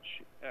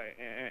Clutch,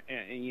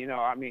 and you know,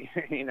 I mean,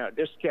 you know,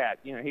 this cat,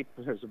 you know, he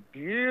has a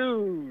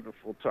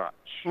beautiful touch.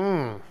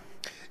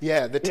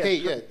 Yeah, the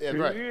tape. Yeah,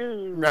 right.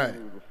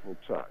 Beautiful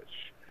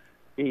touch.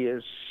 He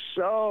is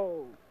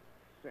so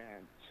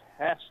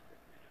fantastic.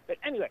 But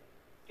anyway,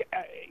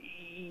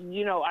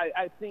 you know,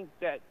 I think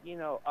that, you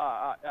know,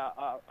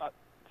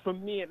 for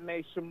me, it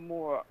makes a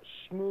more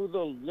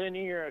smoother,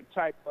 linear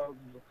type of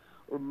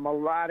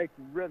melodic,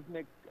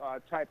 rhythmic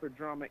type of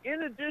drummer.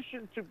 In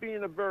addition to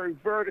being a very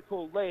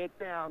vertical, lay it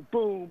down,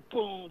 boom,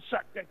 boom,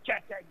 suck that,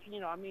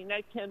 you know, I mean,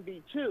 that can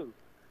be too,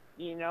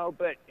 you know,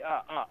 but,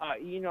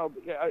 you know,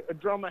 a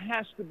drummer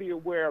has to be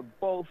aware of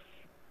both,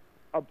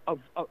 of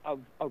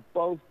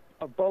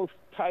both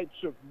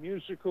types of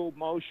musical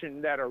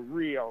motion that are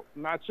real,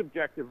 not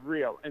subjective,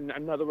 real.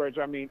 In other words,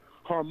 I mean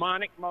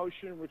harmonic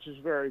motion, which is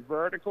very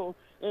vertical,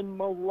 and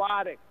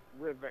melodic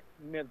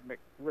rhythmic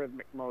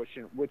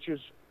motion, which is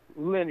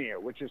linear,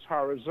 which is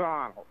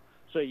horizontal.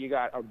 So you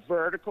got a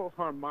vertical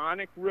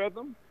harmonic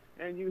rhythm,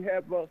 and you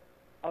have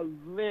a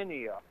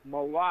linear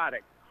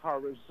melodic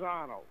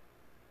horizontal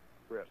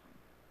rhythm.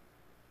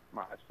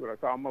 That's what I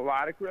call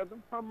melodic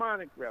rhythm,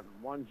 harmonic rhythm.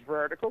 One's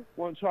vertical,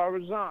 one's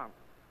horizontal.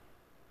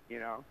 You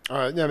know.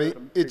 I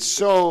mean, it's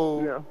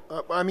so.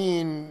 Yeah. I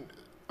mean.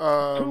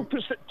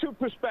 Two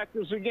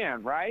perspectives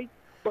again, right?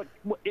 But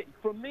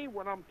for me,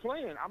 when I'm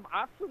playing, I'm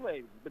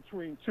oscillating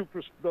between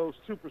those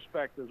two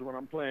perspectives when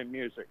I'm playing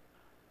music.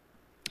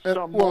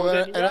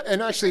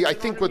 And actually, I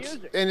think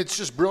and it's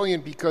just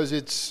brilliant because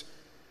it's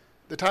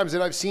the times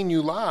that I've seen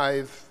you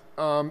live.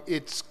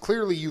 It's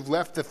clearly you've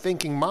left the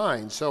thinking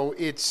mind, so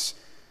it's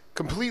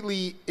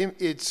completely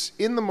it's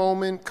in the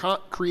moment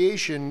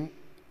creation,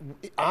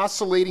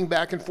 oscillating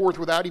back and forth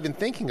without even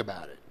thinking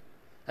about it,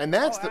 and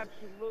that's absolutely.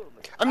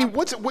 I mean,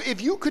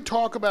 if you could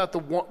talk about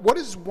what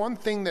is one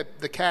thing that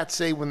the cats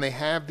say when they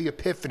have the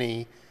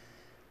epiphany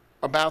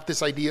about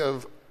this idea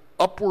of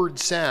upward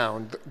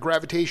sound,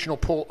 gravitational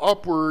pull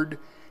upward,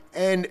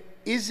 and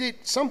is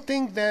it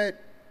something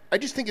that I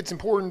just think it's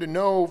important to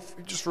know,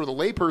 just for the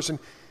layperson,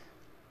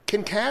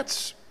 can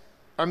cats,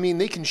 I mean,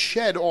 they can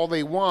shed all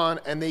they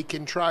want and they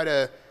can try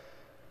to,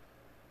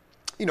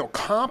 you know,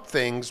 comp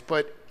things,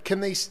 but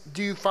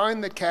do you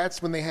find that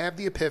cats, when they have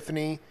the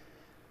epiphany,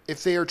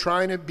 if they are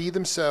trying to be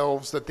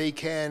themselves, that they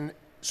can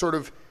sort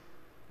of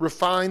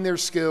refine their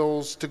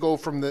skills to go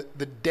from the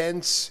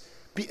dense...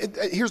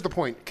 Here's the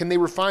point. Can they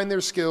refine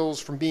their skills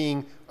from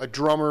being a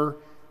drummer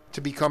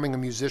to becoming a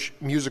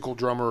musical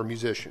drummer or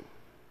musician?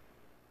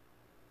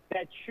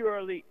 That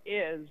surely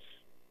is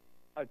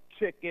a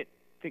ticket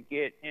to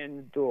get in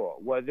the door,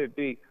 whether it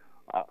be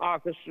an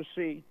orchestra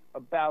seat, a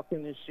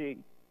balcony seat,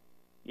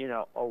 you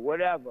know, or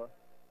whatever.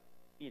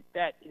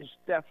 That is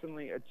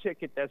definitely a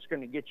ticket that's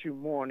going to get you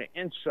more on the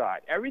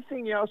inside.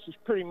 Everything else is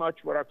pretty much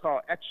what I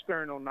call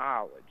external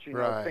knowledge. You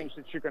know, things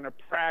that you're going to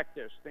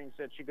practice, things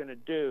that you're going to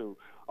do,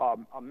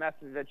 a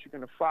method that you're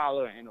going to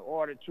follow in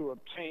order to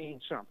obtain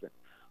something.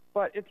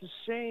 But at the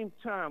same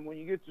time, when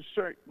you get to a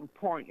certain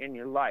point in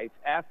your life,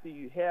 after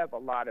you have a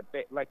lot of,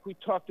 like we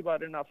talked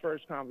about in our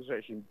first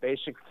conversation,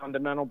 basic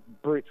fundamental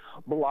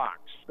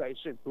blocks,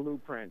 basic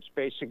blueprints,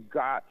 basic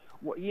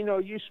you know,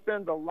 you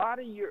spend a lot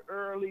of your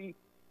early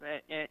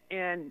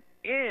and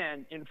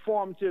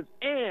informative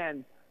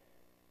and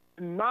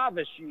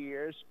novice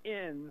years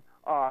in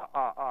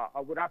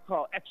what I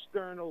call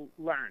external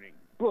learning,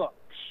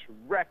 books,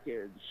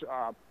 records,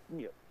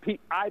 you know,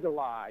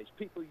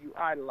 people you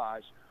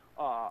idolize,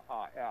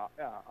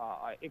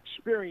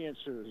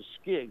 experiences,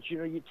 gigs. You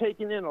know, you're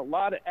taking in a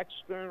lot of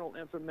external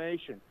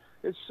information.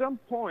 At some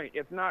point,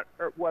 if not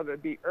whether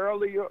it be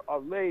earlier or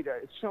later,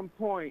 at some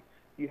point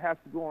you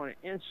have to go on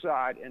the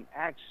inside and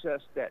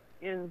access that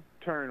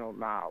internal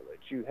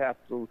knowledge. You have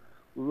to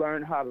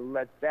learn how to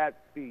let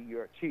that be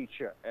your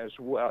teacher as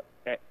well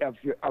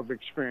of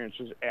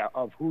experiences,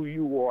 of who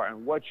you are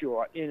and what you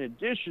are, in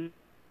addition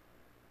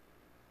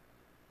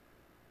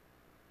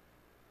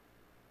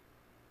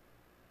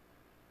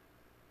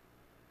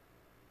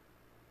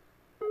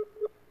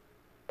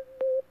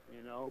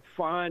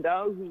find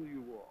out who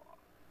you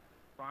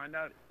are. Find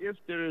out if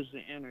there is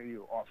an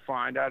interview, or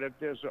find out if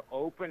there's an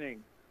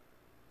opening.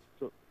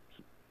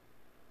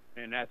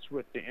 And that's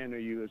what the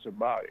interview is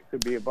about. It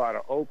could be about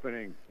an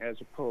opening as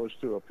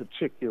opposed to a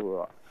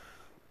particular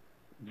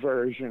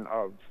version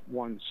of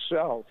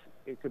oneself.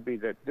 It could be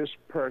that this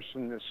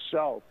person is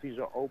self. He's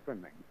an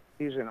opening.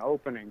 He's an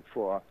opening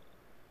for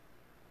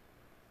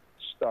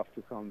stuff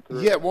to come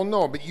through. Yeah, well,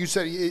 no, but you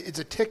said it's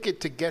a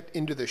ticket to get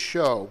into the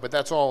show, but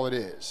that's all it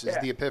is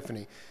the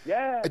epiphany.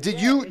 Yeah.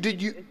 Did you?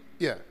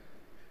 Yeah.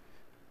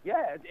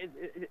 Yeah,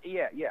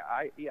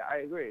 I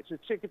agree. It's a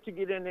ticket to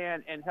get in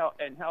there and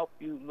help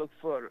you look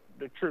for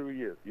the true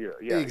you.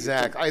 Yeah,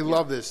 exactly. I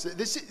love this.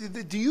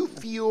 Do you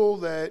feel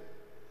that,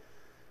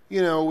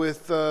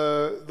 with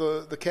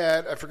the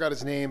cat, I forgot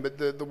his name, but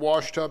the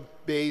wash tub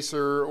bass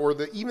or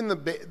even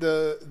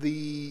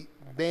the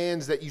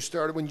bands that you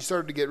started when you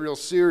started to get real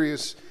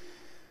serious,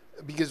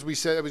 because we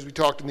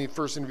talked in the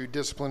first interview,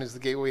 discipline is the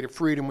gateway to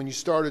freedom. When you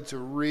started to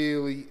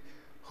really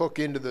hook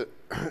into the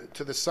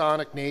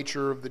sonic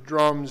nature of the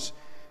drums,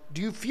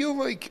 do you feel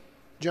like,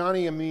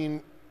 Johnny,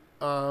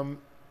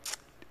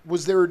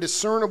 was there a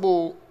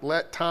discernible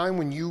time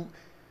when you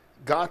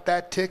got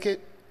that ticket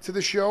to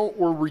the show,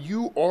 or were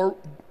you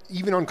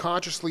even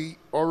unconsciously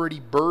already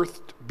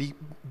birthed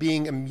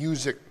being a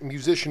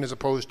musician as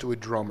opposed to a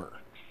drummer?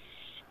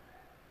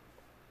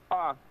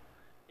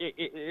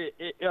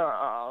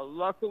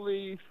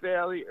 Luckily,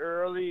 fairly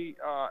early,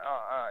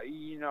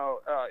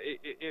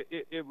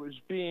 it was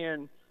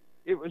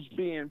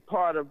being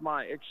part of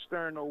my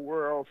external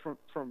world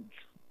from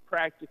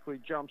practically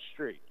Jump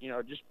Street.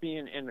 Just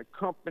being in the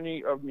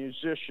company of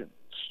musicians,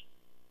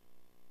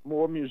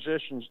 more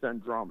musicians than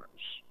drummers.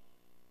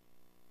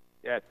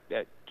 At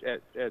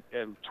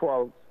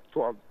 12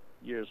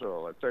 years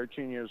old, at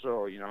 13 years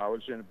old, I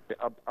was in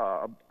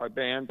a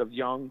band of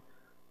young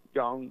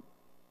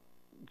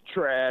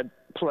trad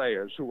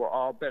players who were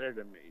all better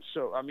than me.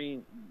 So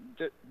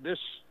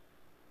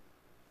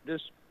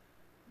this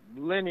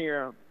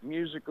linear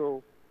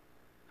musical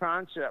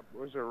concept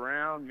was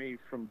around me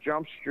from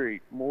Jump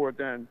Street more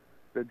than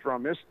the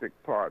drumistic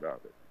part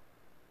of it.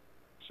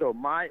 So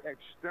my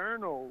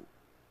external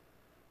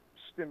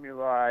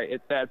stimuli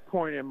at that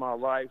point in my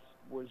life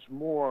was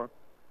more,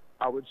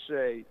 I would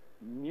say,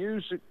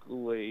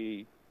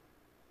 musically,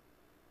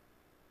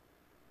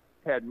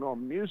 had more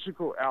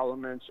musical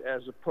elements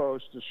as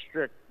opposed to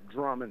strict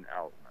drumming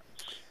elements.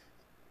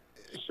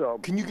 So,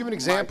 can you give an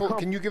example?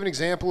 Can you give an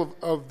example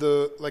of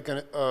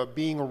the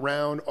being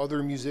around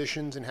other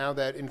musicians and how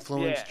that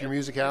influenced your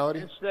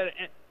musicality?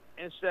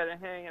 Instead of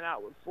hanging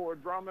out with four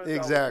drummers,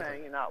 exactly. I was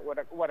hanging out with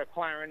a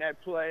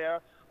clarinet player,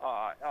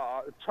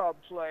 a tub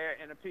player,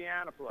 and a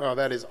piano player. Oh,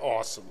 that is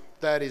awesome!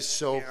 That is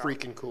so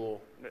freaking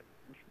cool.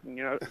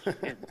 There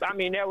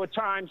were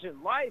times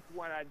in life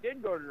when I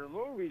did go to the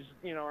movies,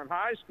 in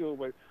high school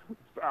with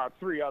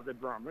three other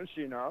drummers,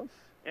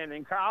 and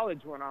in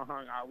college when I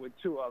hung out with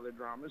two other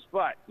drummers.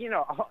 But,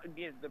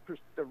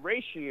 the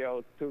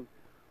ratio to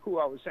who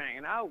I was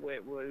hanging out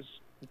with was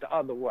the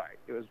other way.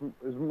 It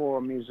was more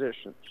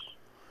musicians.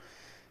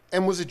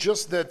 And was it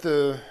just that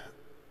the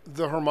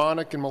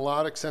harmonic and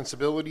melodic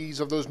sensibilities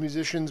of those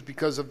musicians,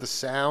 because of the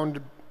sound,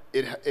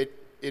 it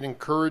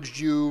encouraged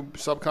you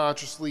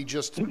subconsciously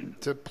just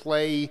to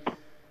play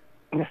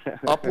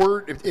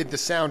upward, the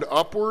sound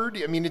upward?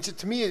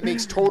 To me, it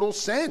makes total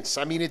sense.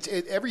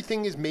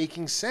 Everything is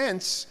making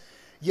sense,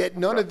 yet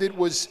none of it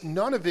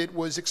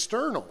was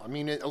external.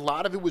 A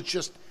lot of it was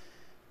just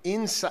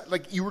inside,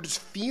 like you were just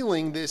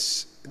feeling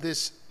this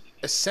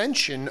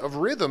ascension of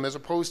rhythm as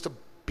opposed to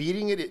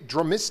beating it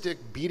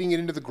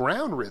into the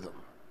ground rhythm.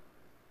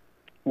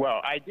 Well,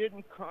 I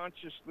didn't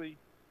consciously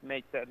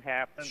make that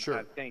happen. Sure.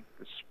 I think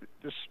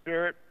the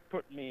spirit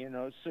put me in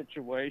those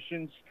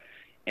situations,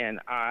 and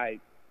I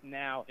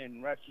now,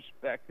 in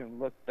retrospect, can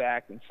look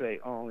back and say,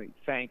 only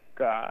thank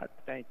God,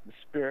 thank the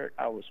spirit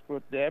I was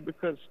put there,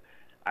 because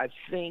I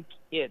think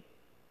it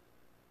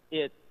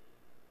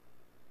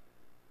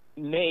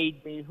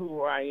made me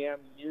who I am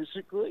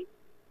musically,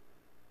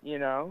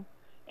 and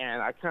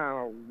I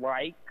kind of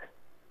like,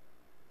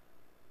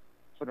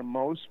 for the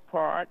most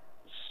part,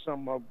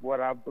 some of what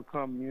I've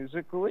become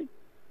musically.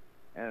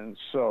 And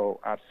so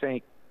I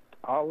think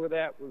all of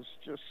that was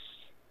just,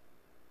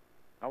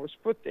 I was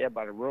put there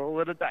by the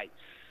roll of the dice.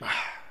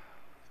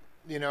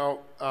 We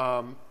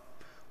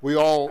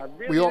all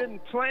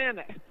didn't plan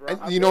that, bro.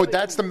 And,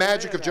 that's the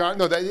magic of John.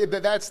 No,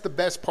 that's the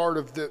best part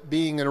of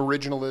being an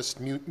originalist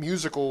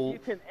musical. You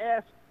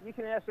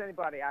can ask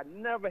anybody. I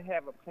never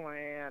have a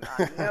plan.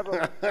 I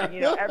never,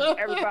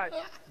 everybody.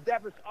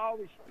 That was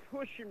always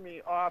pushing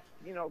me off.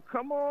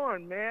 Come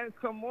on, man,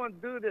 come on,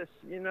 do this.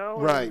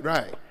 Right.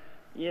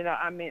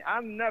 I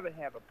never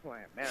have a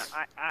plan, man.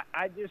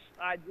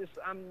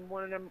 I'm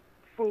one of them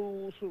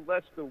fools who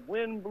lets the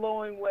wind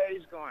blowing where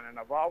he's going, and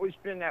I've always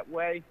been that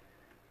way.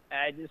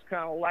 I just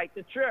kind of like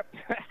the trip.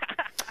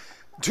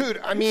 Dude,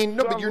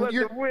 no, but you're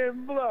the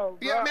wind blow,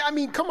 bro.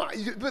 Yeah, come on.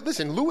 But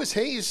listen, Louis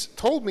Hayes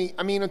told me,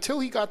 until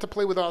he got to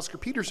play with Oscar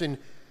Peterson,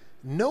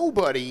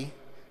 nobody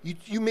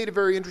you made a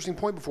very interesting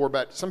point before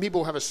about some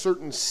people have a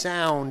certain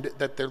sound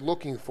that they're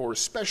looking for,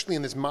 especially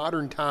in this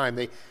modern time.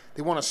 They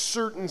want a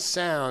certain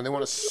sound. They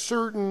want a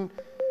certain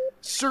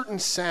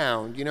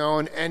sound, you know.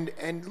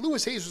 And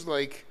Louis Hayes was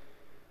like,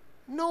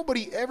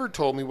 nobody ever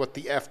told me what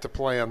the F to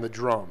play on the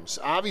drums.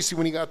 Obviously,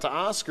 when he got to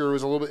Oscar,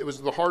 it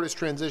was the hardest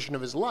transition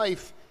of his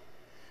life.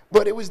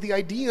 But it was the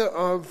idea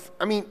of,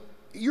 I mean,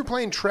 you're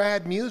playing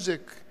trad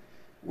music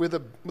with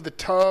a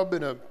tub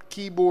and a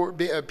keyboard,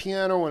 a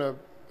piano and a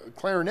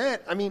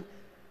clarinet. I mean,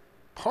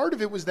 part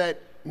of it was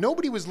that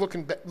nobody was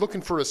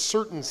looking for a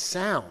certain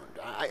sound.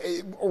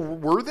 Or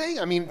were they?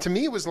 I mean, to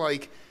me, it was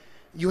like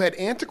you had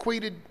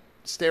antiquated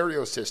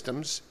stereo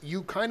systems.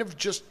 You kind of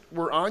just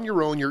were on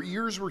your own. Your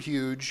ears were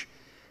huge.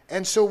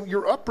 And so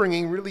your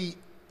upbringing really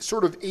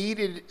sort of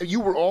aided. You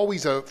were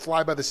always a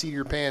fly by the seat of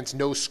your pants,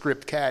 no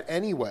script cat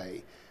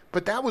anyway.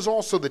 But that was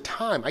also the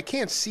time. I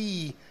can't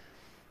see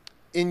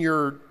in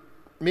your,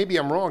 maybe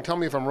I'm wrong, tell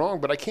me if I'm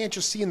wrong, but I can't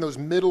just see in those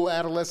middle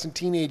adolescent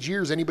teenage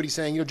years anybody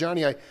saying, you know,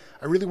 Johnny, I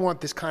really want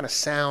this kind of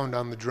sound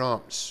on the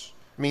drums.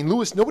 I mean,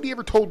 nobody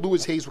ever told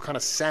Louis Hayes what kind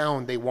of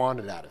sound they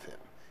wanted out of him.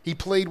 He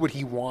played what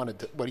he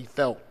wanted, what he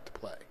felt to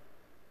play.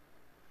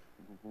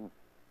 Mm-hmm.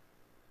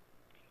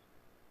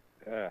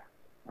 Yeah,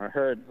 I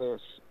heard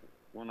this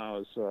when I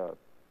was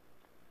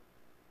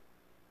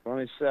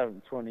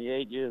 27,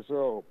 28 years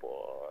old,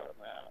 boy,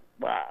 man.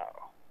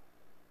 Wow.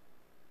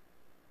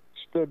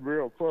 Stood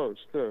real close,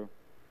 too.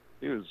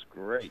 He was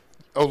great.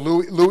 Oh,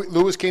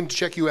 Louis came to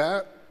check you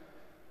out?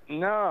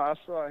 No, I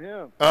saw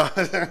him. No,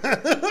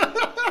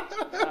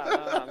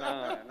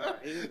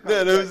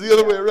 it was the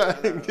other way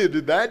around.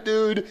 Dude, that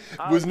dude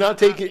was not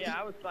taking... Yeah,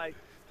 I was like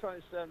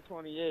 27,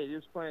 28. He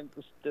was playing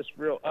this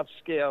real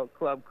upscale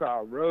club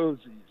called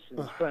Rosie's. He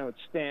was playing with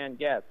Stan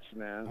Getz,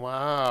 man.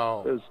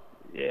 Wow. It was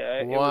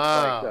like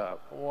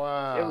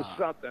wow. It was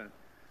something.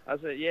 I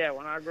said, yeah,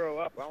 when I grow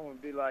up, I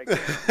want to be like him.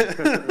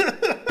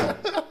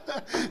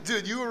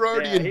 Dude, you were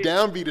already in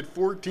downbeat at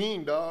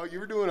 14, dog. You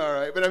were doing all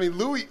right. But, I mean,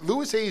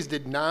 Louis Hayes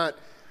did not,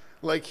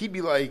 like, he'd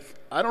be like,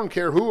 I don't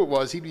care who it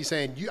was. He'd be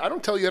saying, I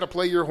don't tell you how to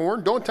play your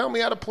horn. Don't tell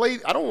me how to play.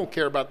 I don't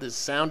care about this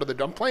sound of the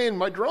drum. I'm playing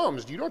my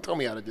drums. You don't tell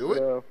me how to do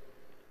it.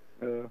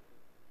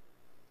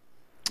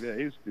 Yeah,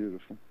 he was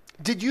beautiful.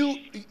 Did you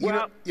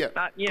know? Yeah.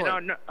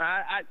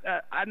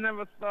 I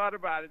never thought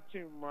about it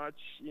too much,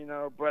 you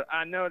know, but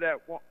I know that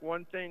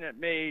one thing that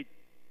made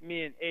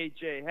me and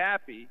AJ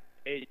happy,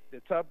 the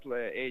tub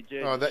player,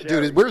 AJ. Oh, that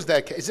dude! Where's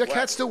that cat? Is that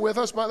cat still with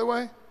us, by the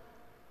way?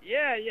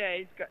 Yeah,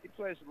 he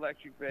plays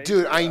electric bass.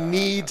 Dude, I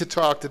need to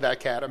talk to that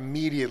cat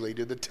immediately,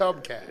 dude. The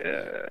tub cat.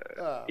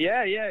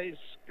 Yeah, he's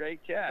a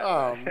great cat.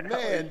 Oh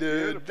man,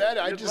 dude,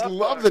 I just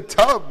love the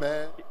tub,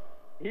 man.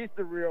 He's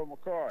the real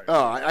McCarty.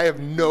 Oh, I have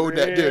no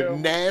doubt, dude.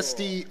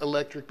 Nasty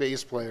electric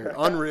bass player,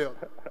 unreal.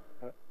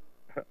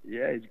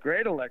 Yeah, he's a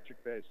great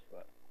electric bass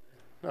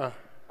player.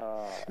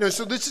 No,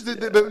 so this is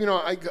you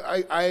know,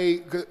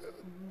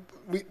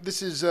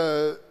 this is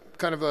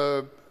kind of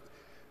a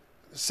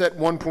set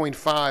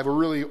 1.5. We're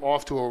really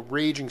off to a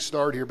raging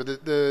start here, but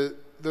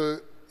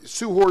the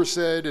Sue Hoare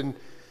said, and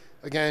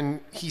again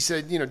he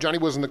said, you know, Johnny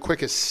wasn't the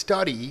quickest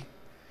study,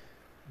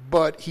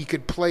 but he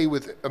could play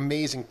with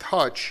amazing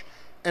touch.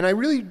 And I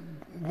really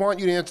want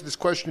you to answer this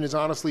question as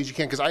honestly as you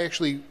can, because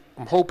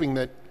I'm hoping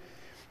that,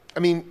 I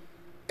mean,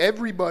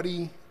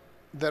 everybody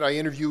that I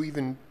interview,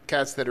 even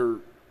cats that are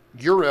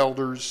your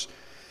elders,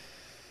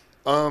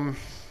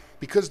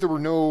 because there were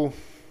no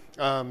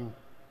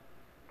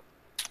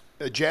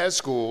jazz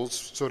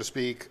schools, so to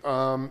speak,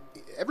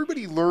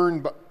 everybody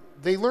learned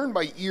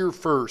by ear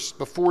first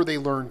before they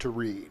learned to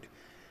read.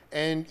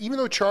 And even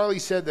though Charlie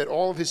said that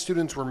all of his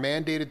students were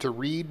mandated to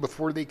read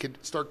before they could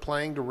start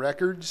playing to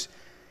records,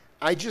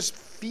 I just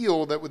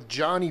feel that with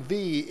Johnny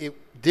V,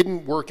 it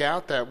didn't work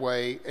out that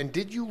way. And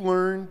did you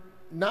learn,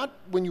 not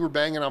when you were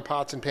banging on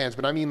pots and pans,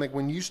 but I mean like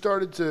when you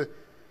started to,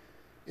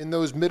 in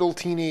those middle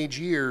teenage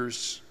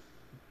years,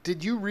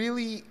 did you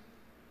really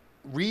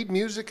read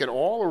music at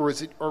all, or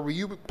were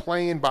you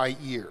playing by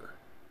ear?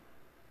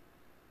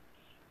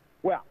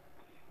 Well,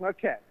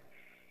 okay.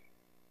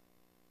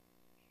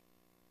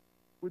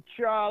 With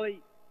Charlie,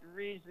 the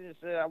reason is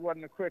that I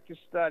wasn't the quickest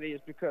study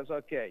is because,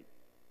 okay,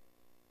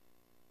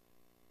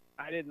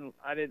 I didn't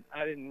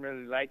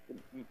really like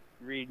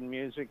reading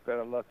music, but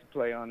I loved to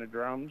play on the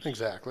drums.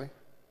 Exactly.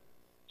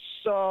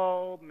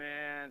 So,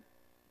 man,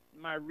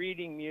 my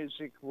reading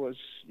music was,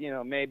 you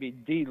know, maybe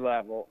D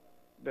level,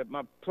 but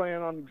my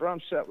playing on the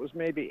drum set was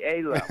maybe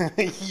A level.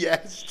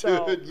 Yes,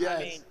 so, dude, yes.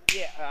 I mean,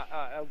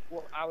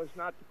 I was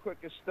not the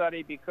quickest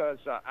study because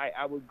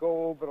I would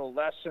go over the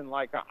lesson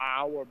like an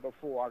hour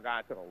before I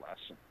got to the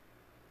lesson.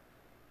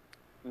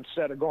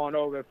 Instead of going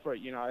over it for,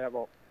 you know, I have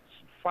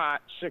 5-6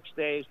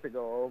 days to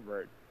go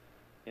over it,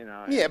 you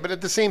know. Yeah, but at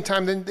the same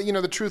time, then, you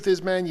know, the truth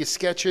is, man, you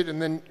sketch it, and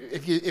then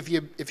if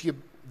you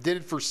did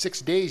it for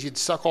 6 days, you'd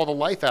suck all the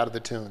life out of the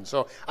tune.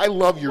 So I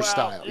love your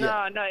style.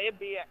 No, it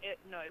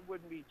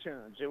wouldn't be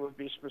tunes. It would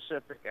be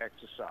specific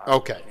exercise.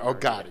 Okay.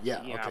 Got it. Yeah.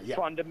 Okay. Yeah.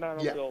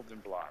 Fundamental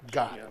building blocks.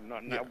 Got it.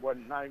 Not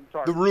even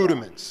talking the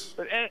rudiments.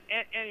 But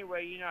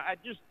anyway, I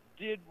just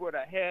did what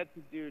I had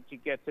to do to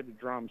get to the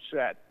drum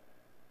set.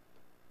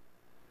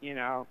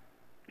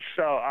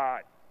 So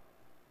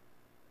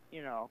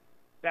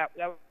that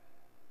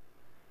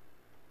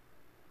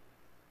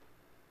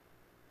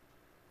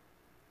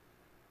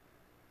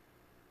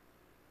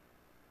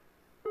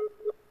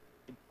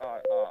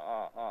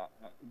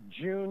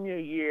junior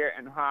year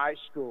in high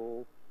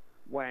school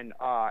when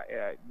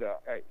I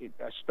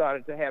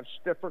started to have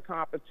stiffer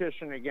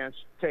competition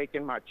against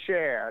taking my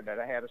chair that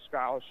I had a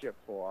scholarship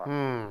for,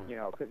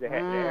 because they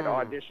had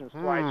auditions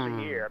twice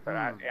a year. But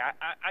I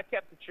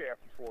kept the chair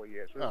for 4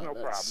 years. There was no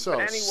problem. So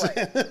but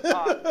anyway,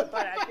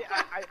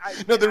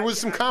 no, there was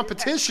some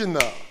competition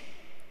though.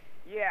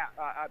 Yeah,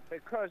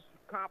 because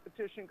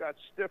competition got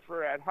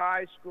stiffer at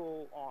high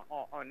school,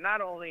 on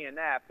not only in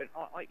that, but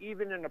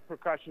even in the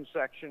percussion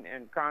section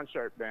and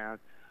concert band.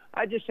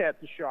 I just had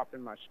to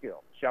sharpen my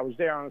skills. I was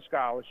there on a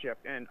scholarship,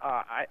 and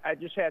I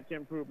just had to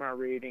improve my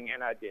reading,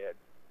 and I did.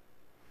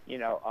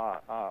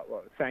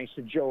 Thanks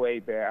to Joe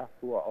Hebert,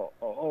 who I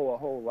owe a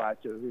whole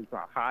lot to. He's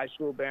my high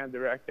school band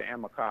director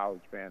and my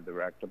college band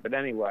director. But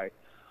anyway,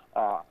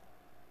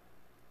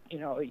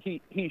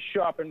 he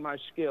sharpened my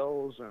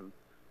skills, and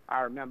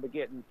I remember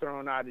getting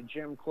thrown out of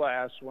gym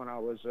class when I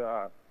was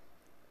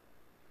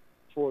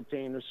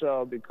 14 or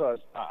so because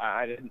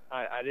I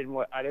didn't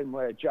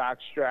wear a jock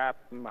strap,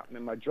 and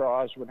my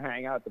drawers would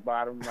hang out the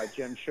bottom of my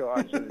gym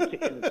shorts, and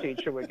the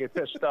teacher would get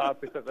pissed off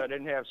because I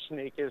didn't have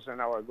sneakers,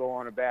 and I would go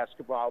on a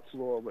basketball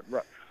floor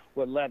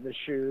with leather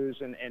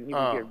shoes, and he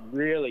would get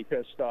really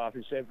pissed off.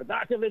 He said,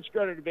 "Vidacovich,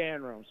 go to the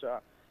band room." So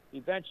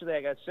eventually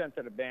I got sent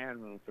to the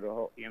band room for the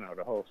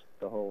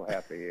whole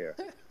half a year.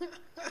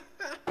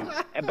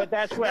 But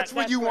that's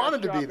what you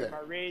wanted to be there. My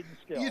reading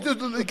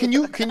skills.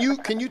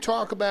 Can you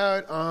talk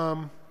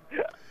about?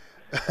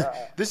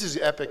 This is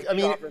epic. I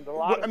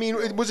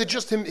mean, was it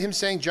just him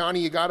saying, Johnny,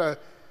 you gotta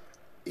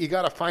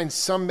find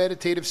some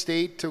meditative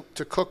state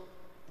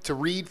to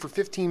read for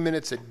 15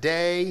 minutes a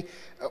day,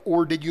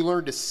 or did you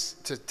learn to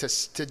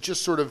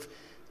just sort of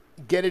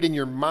get it in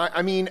your mind?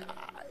 I mean,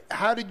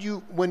 how did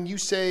you, when you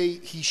say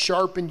he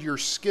sharpened your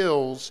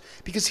skills?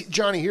 Because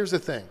Johnny, here's the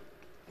thing.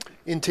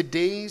 In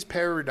today's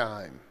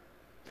paradigm,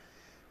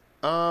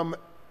 no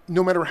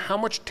matter how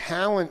much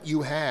talent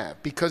you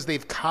have, because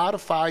they've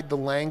codified the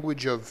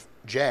language of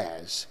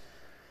jazz,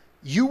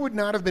 you would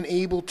not have been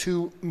able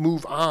to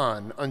move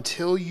on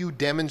until you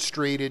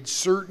demonstrated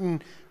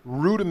certain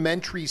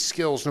rudimentary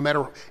skills. No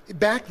matter,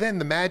 back then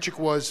the magic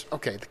was,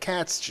 okay, the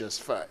cat's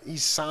just,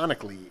 he's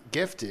sonically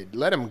gifted,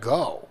 let him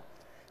go.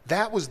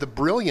 That was the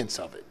brilliance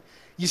of it.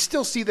 You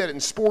still see that in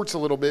sports a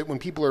little bit when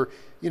people are,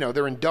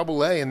 they're in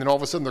AA and then all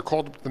of a sudden they're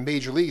called up to the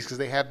major leagues because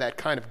they have that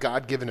kind of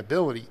God-given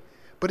ability.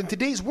 But in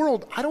today's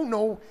world, I don't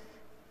know.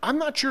 I'm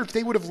not sure if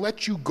they would have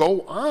let you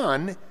go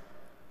on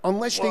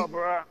unless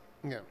Bruh,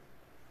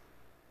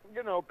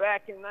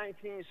 back in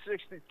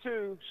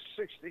 1962,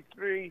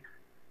 63,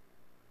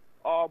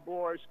 all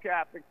boys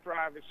Catholic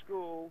private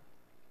school,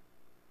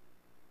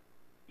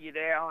 you're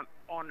there on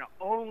the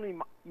only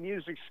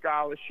music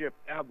scholarship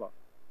ever.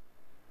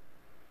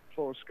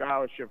 Full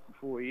scholarship for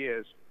 4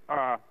 years.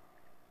 I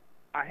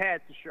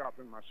had to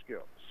sharpen my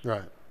skills.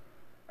 Right.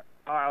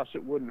 Or else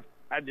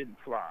I didn't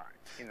fly.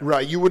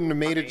 Right. You wouldn't have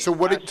made it. So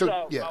what it took?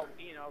 By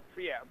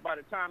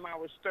the time I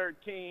was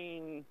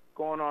 13,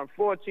 going on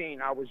 14,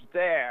 I was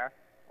there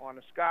on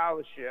a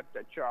scholarship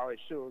that Charlie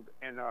Sue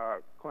and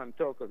Clem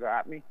Toka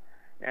got me,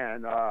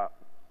 and I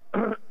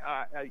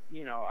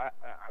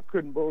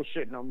couldn't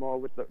bullshit no more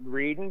with the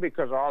reading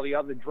because all the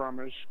other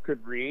drummers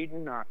could read,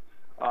 and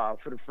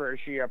for the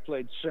first year I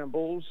played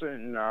cymbals,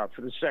 and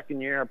for the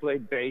second year I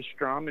played bass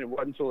drum, and it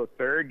wasn't until the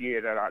third year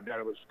that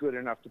I was good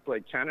enough to play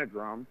tenor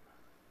drum.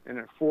 And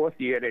in the fourth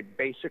year, they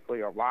basically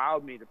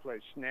allowed me to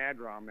play snare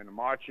drum in a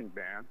marching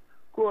band.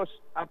 Of course,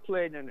 I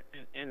played in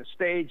a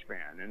stage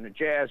band, in a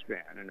jazz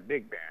band, in a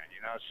big band,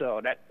 so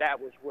that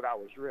was what I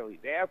was really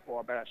there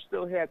for. But I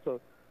still had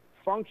to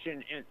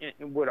function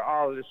in with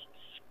all of this,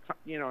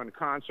 in the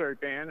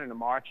concert band, in the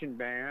marching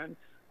band,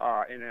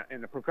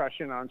 in the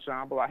percussion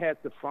ensemble. I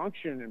had to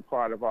function in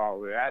part of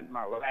all of that.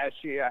 My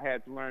last year, I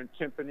had to learn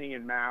timpani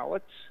and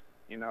mallets,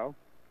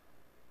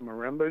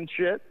 marimba and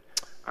shit.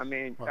 I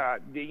mean,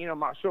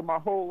 so my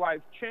whole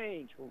life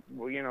changed,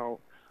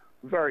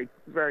 very,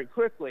 very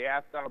quickly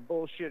after I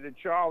bullshitted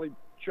Charlie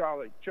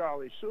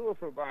Sewell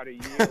for about a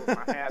year with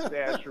my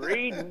half-ass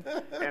reading,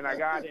 and I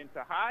got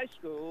into high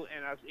school,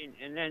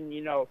 and then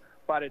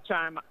by the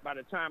time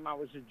I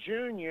was a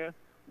junior,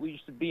 we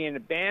used to be in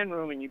the band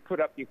room, and you put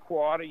up your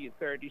quarter, your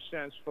 30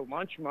 cents for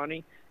lunch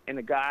money, and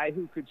the guy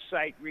who could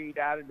sight read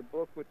out of the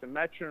book with the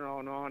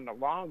metronome on the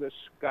longest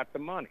got the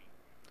money.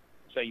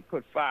 So you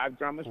put 5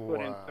 drummers,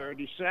 put in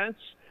 30 cents,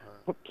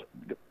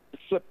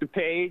 flip the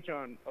page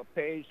on a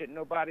page that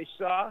nobody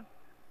saw,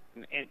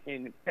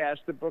 and pass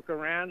the book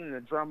around, and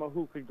the drummer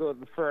who could go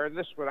the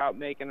furthest without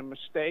making a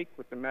mistake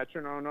with the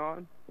metronome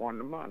on won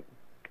the money.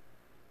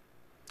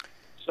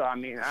 So I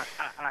mean,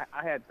 I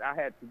had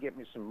to get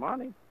me some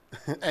money.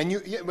 And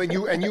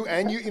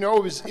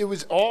it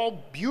was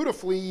all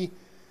beautifully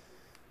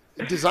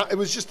designed. It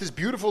was just this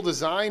beautiful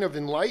design of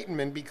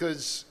enlightenment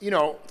because,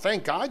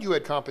 thank God you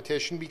had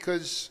competition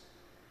because,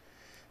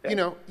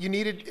 you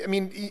needed,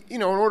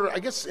 in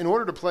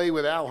order to play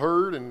with Al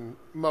Hurd and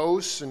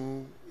Mose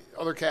and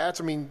other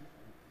cats,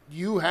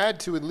 you had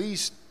to at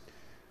least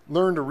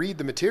learn to read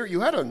the material. You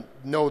had to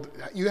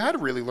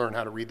really learn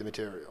how to read the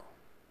material.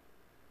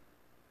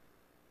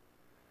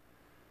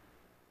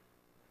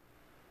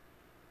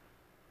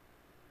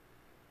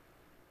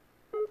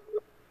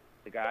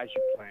 Guys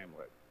you're playing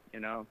with,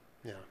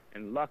 Yeah.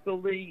 And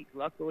luckily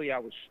I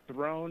was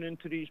thrown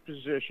into these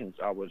positions.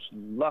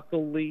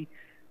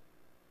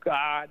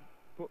 God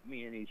put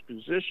me in these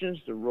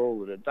positions. The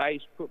roll of the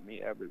dice put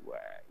me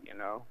everywhere,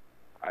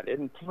 I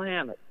didn't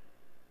plan it.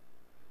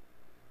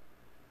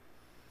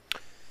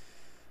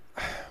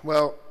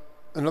 Well,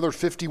 another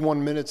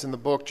 51 minutes in the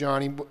book,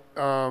 Johnny.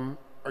 Are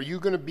you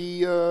going to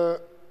be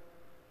around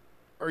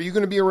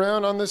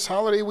on this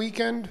holiday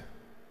weekend?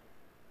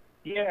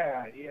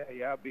 Yeah,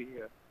 I'll be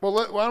here. Well,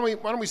 why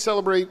don't we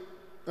celebrate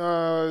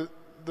the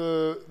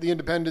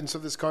independence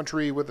of this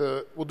country with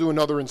we'll do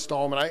another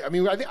installment.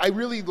 I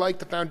really like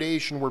the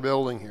foundation we're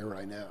building here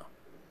right now.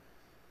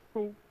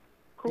 Cool.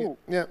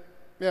 Yeah.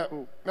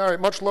 Cool. All right.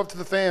 Much love to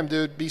the fam,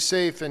 dude. Be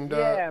safe and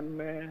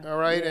man. All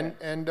right, yeah.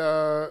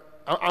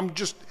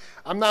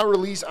 I'm not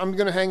released. I'm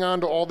going to hang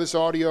on to all this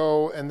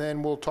audio and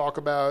then we'll talk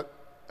about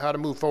how to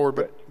move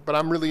forward. But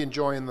I'm really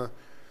enjoying the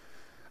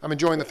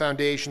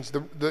foundations,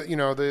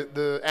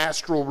 the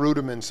astral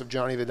rudiments of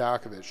Johnny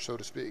Vidacovich, so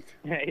to speak.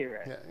 Yeah, you're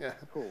right. Yeah.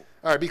 Cool.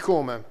 All right, be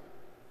cool, man.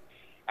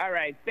 All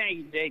right, thank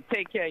you, Jake.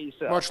 Take care of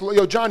yourself.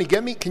 Yo, Johnny,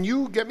 can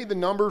you get me the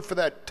number for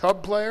that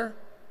tub player?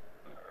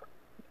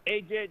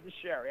 AJ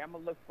DeSherry. I'm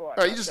gonna look for it.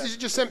 All right, you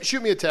just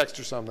shoot me a text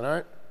or something. All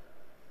right.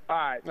 All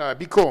right. All right,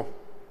 be cool.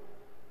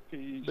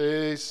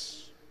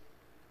 Peace.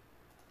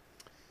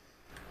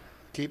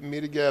 Keeping me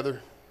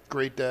together.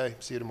 Great day.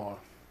 See you tomorrow.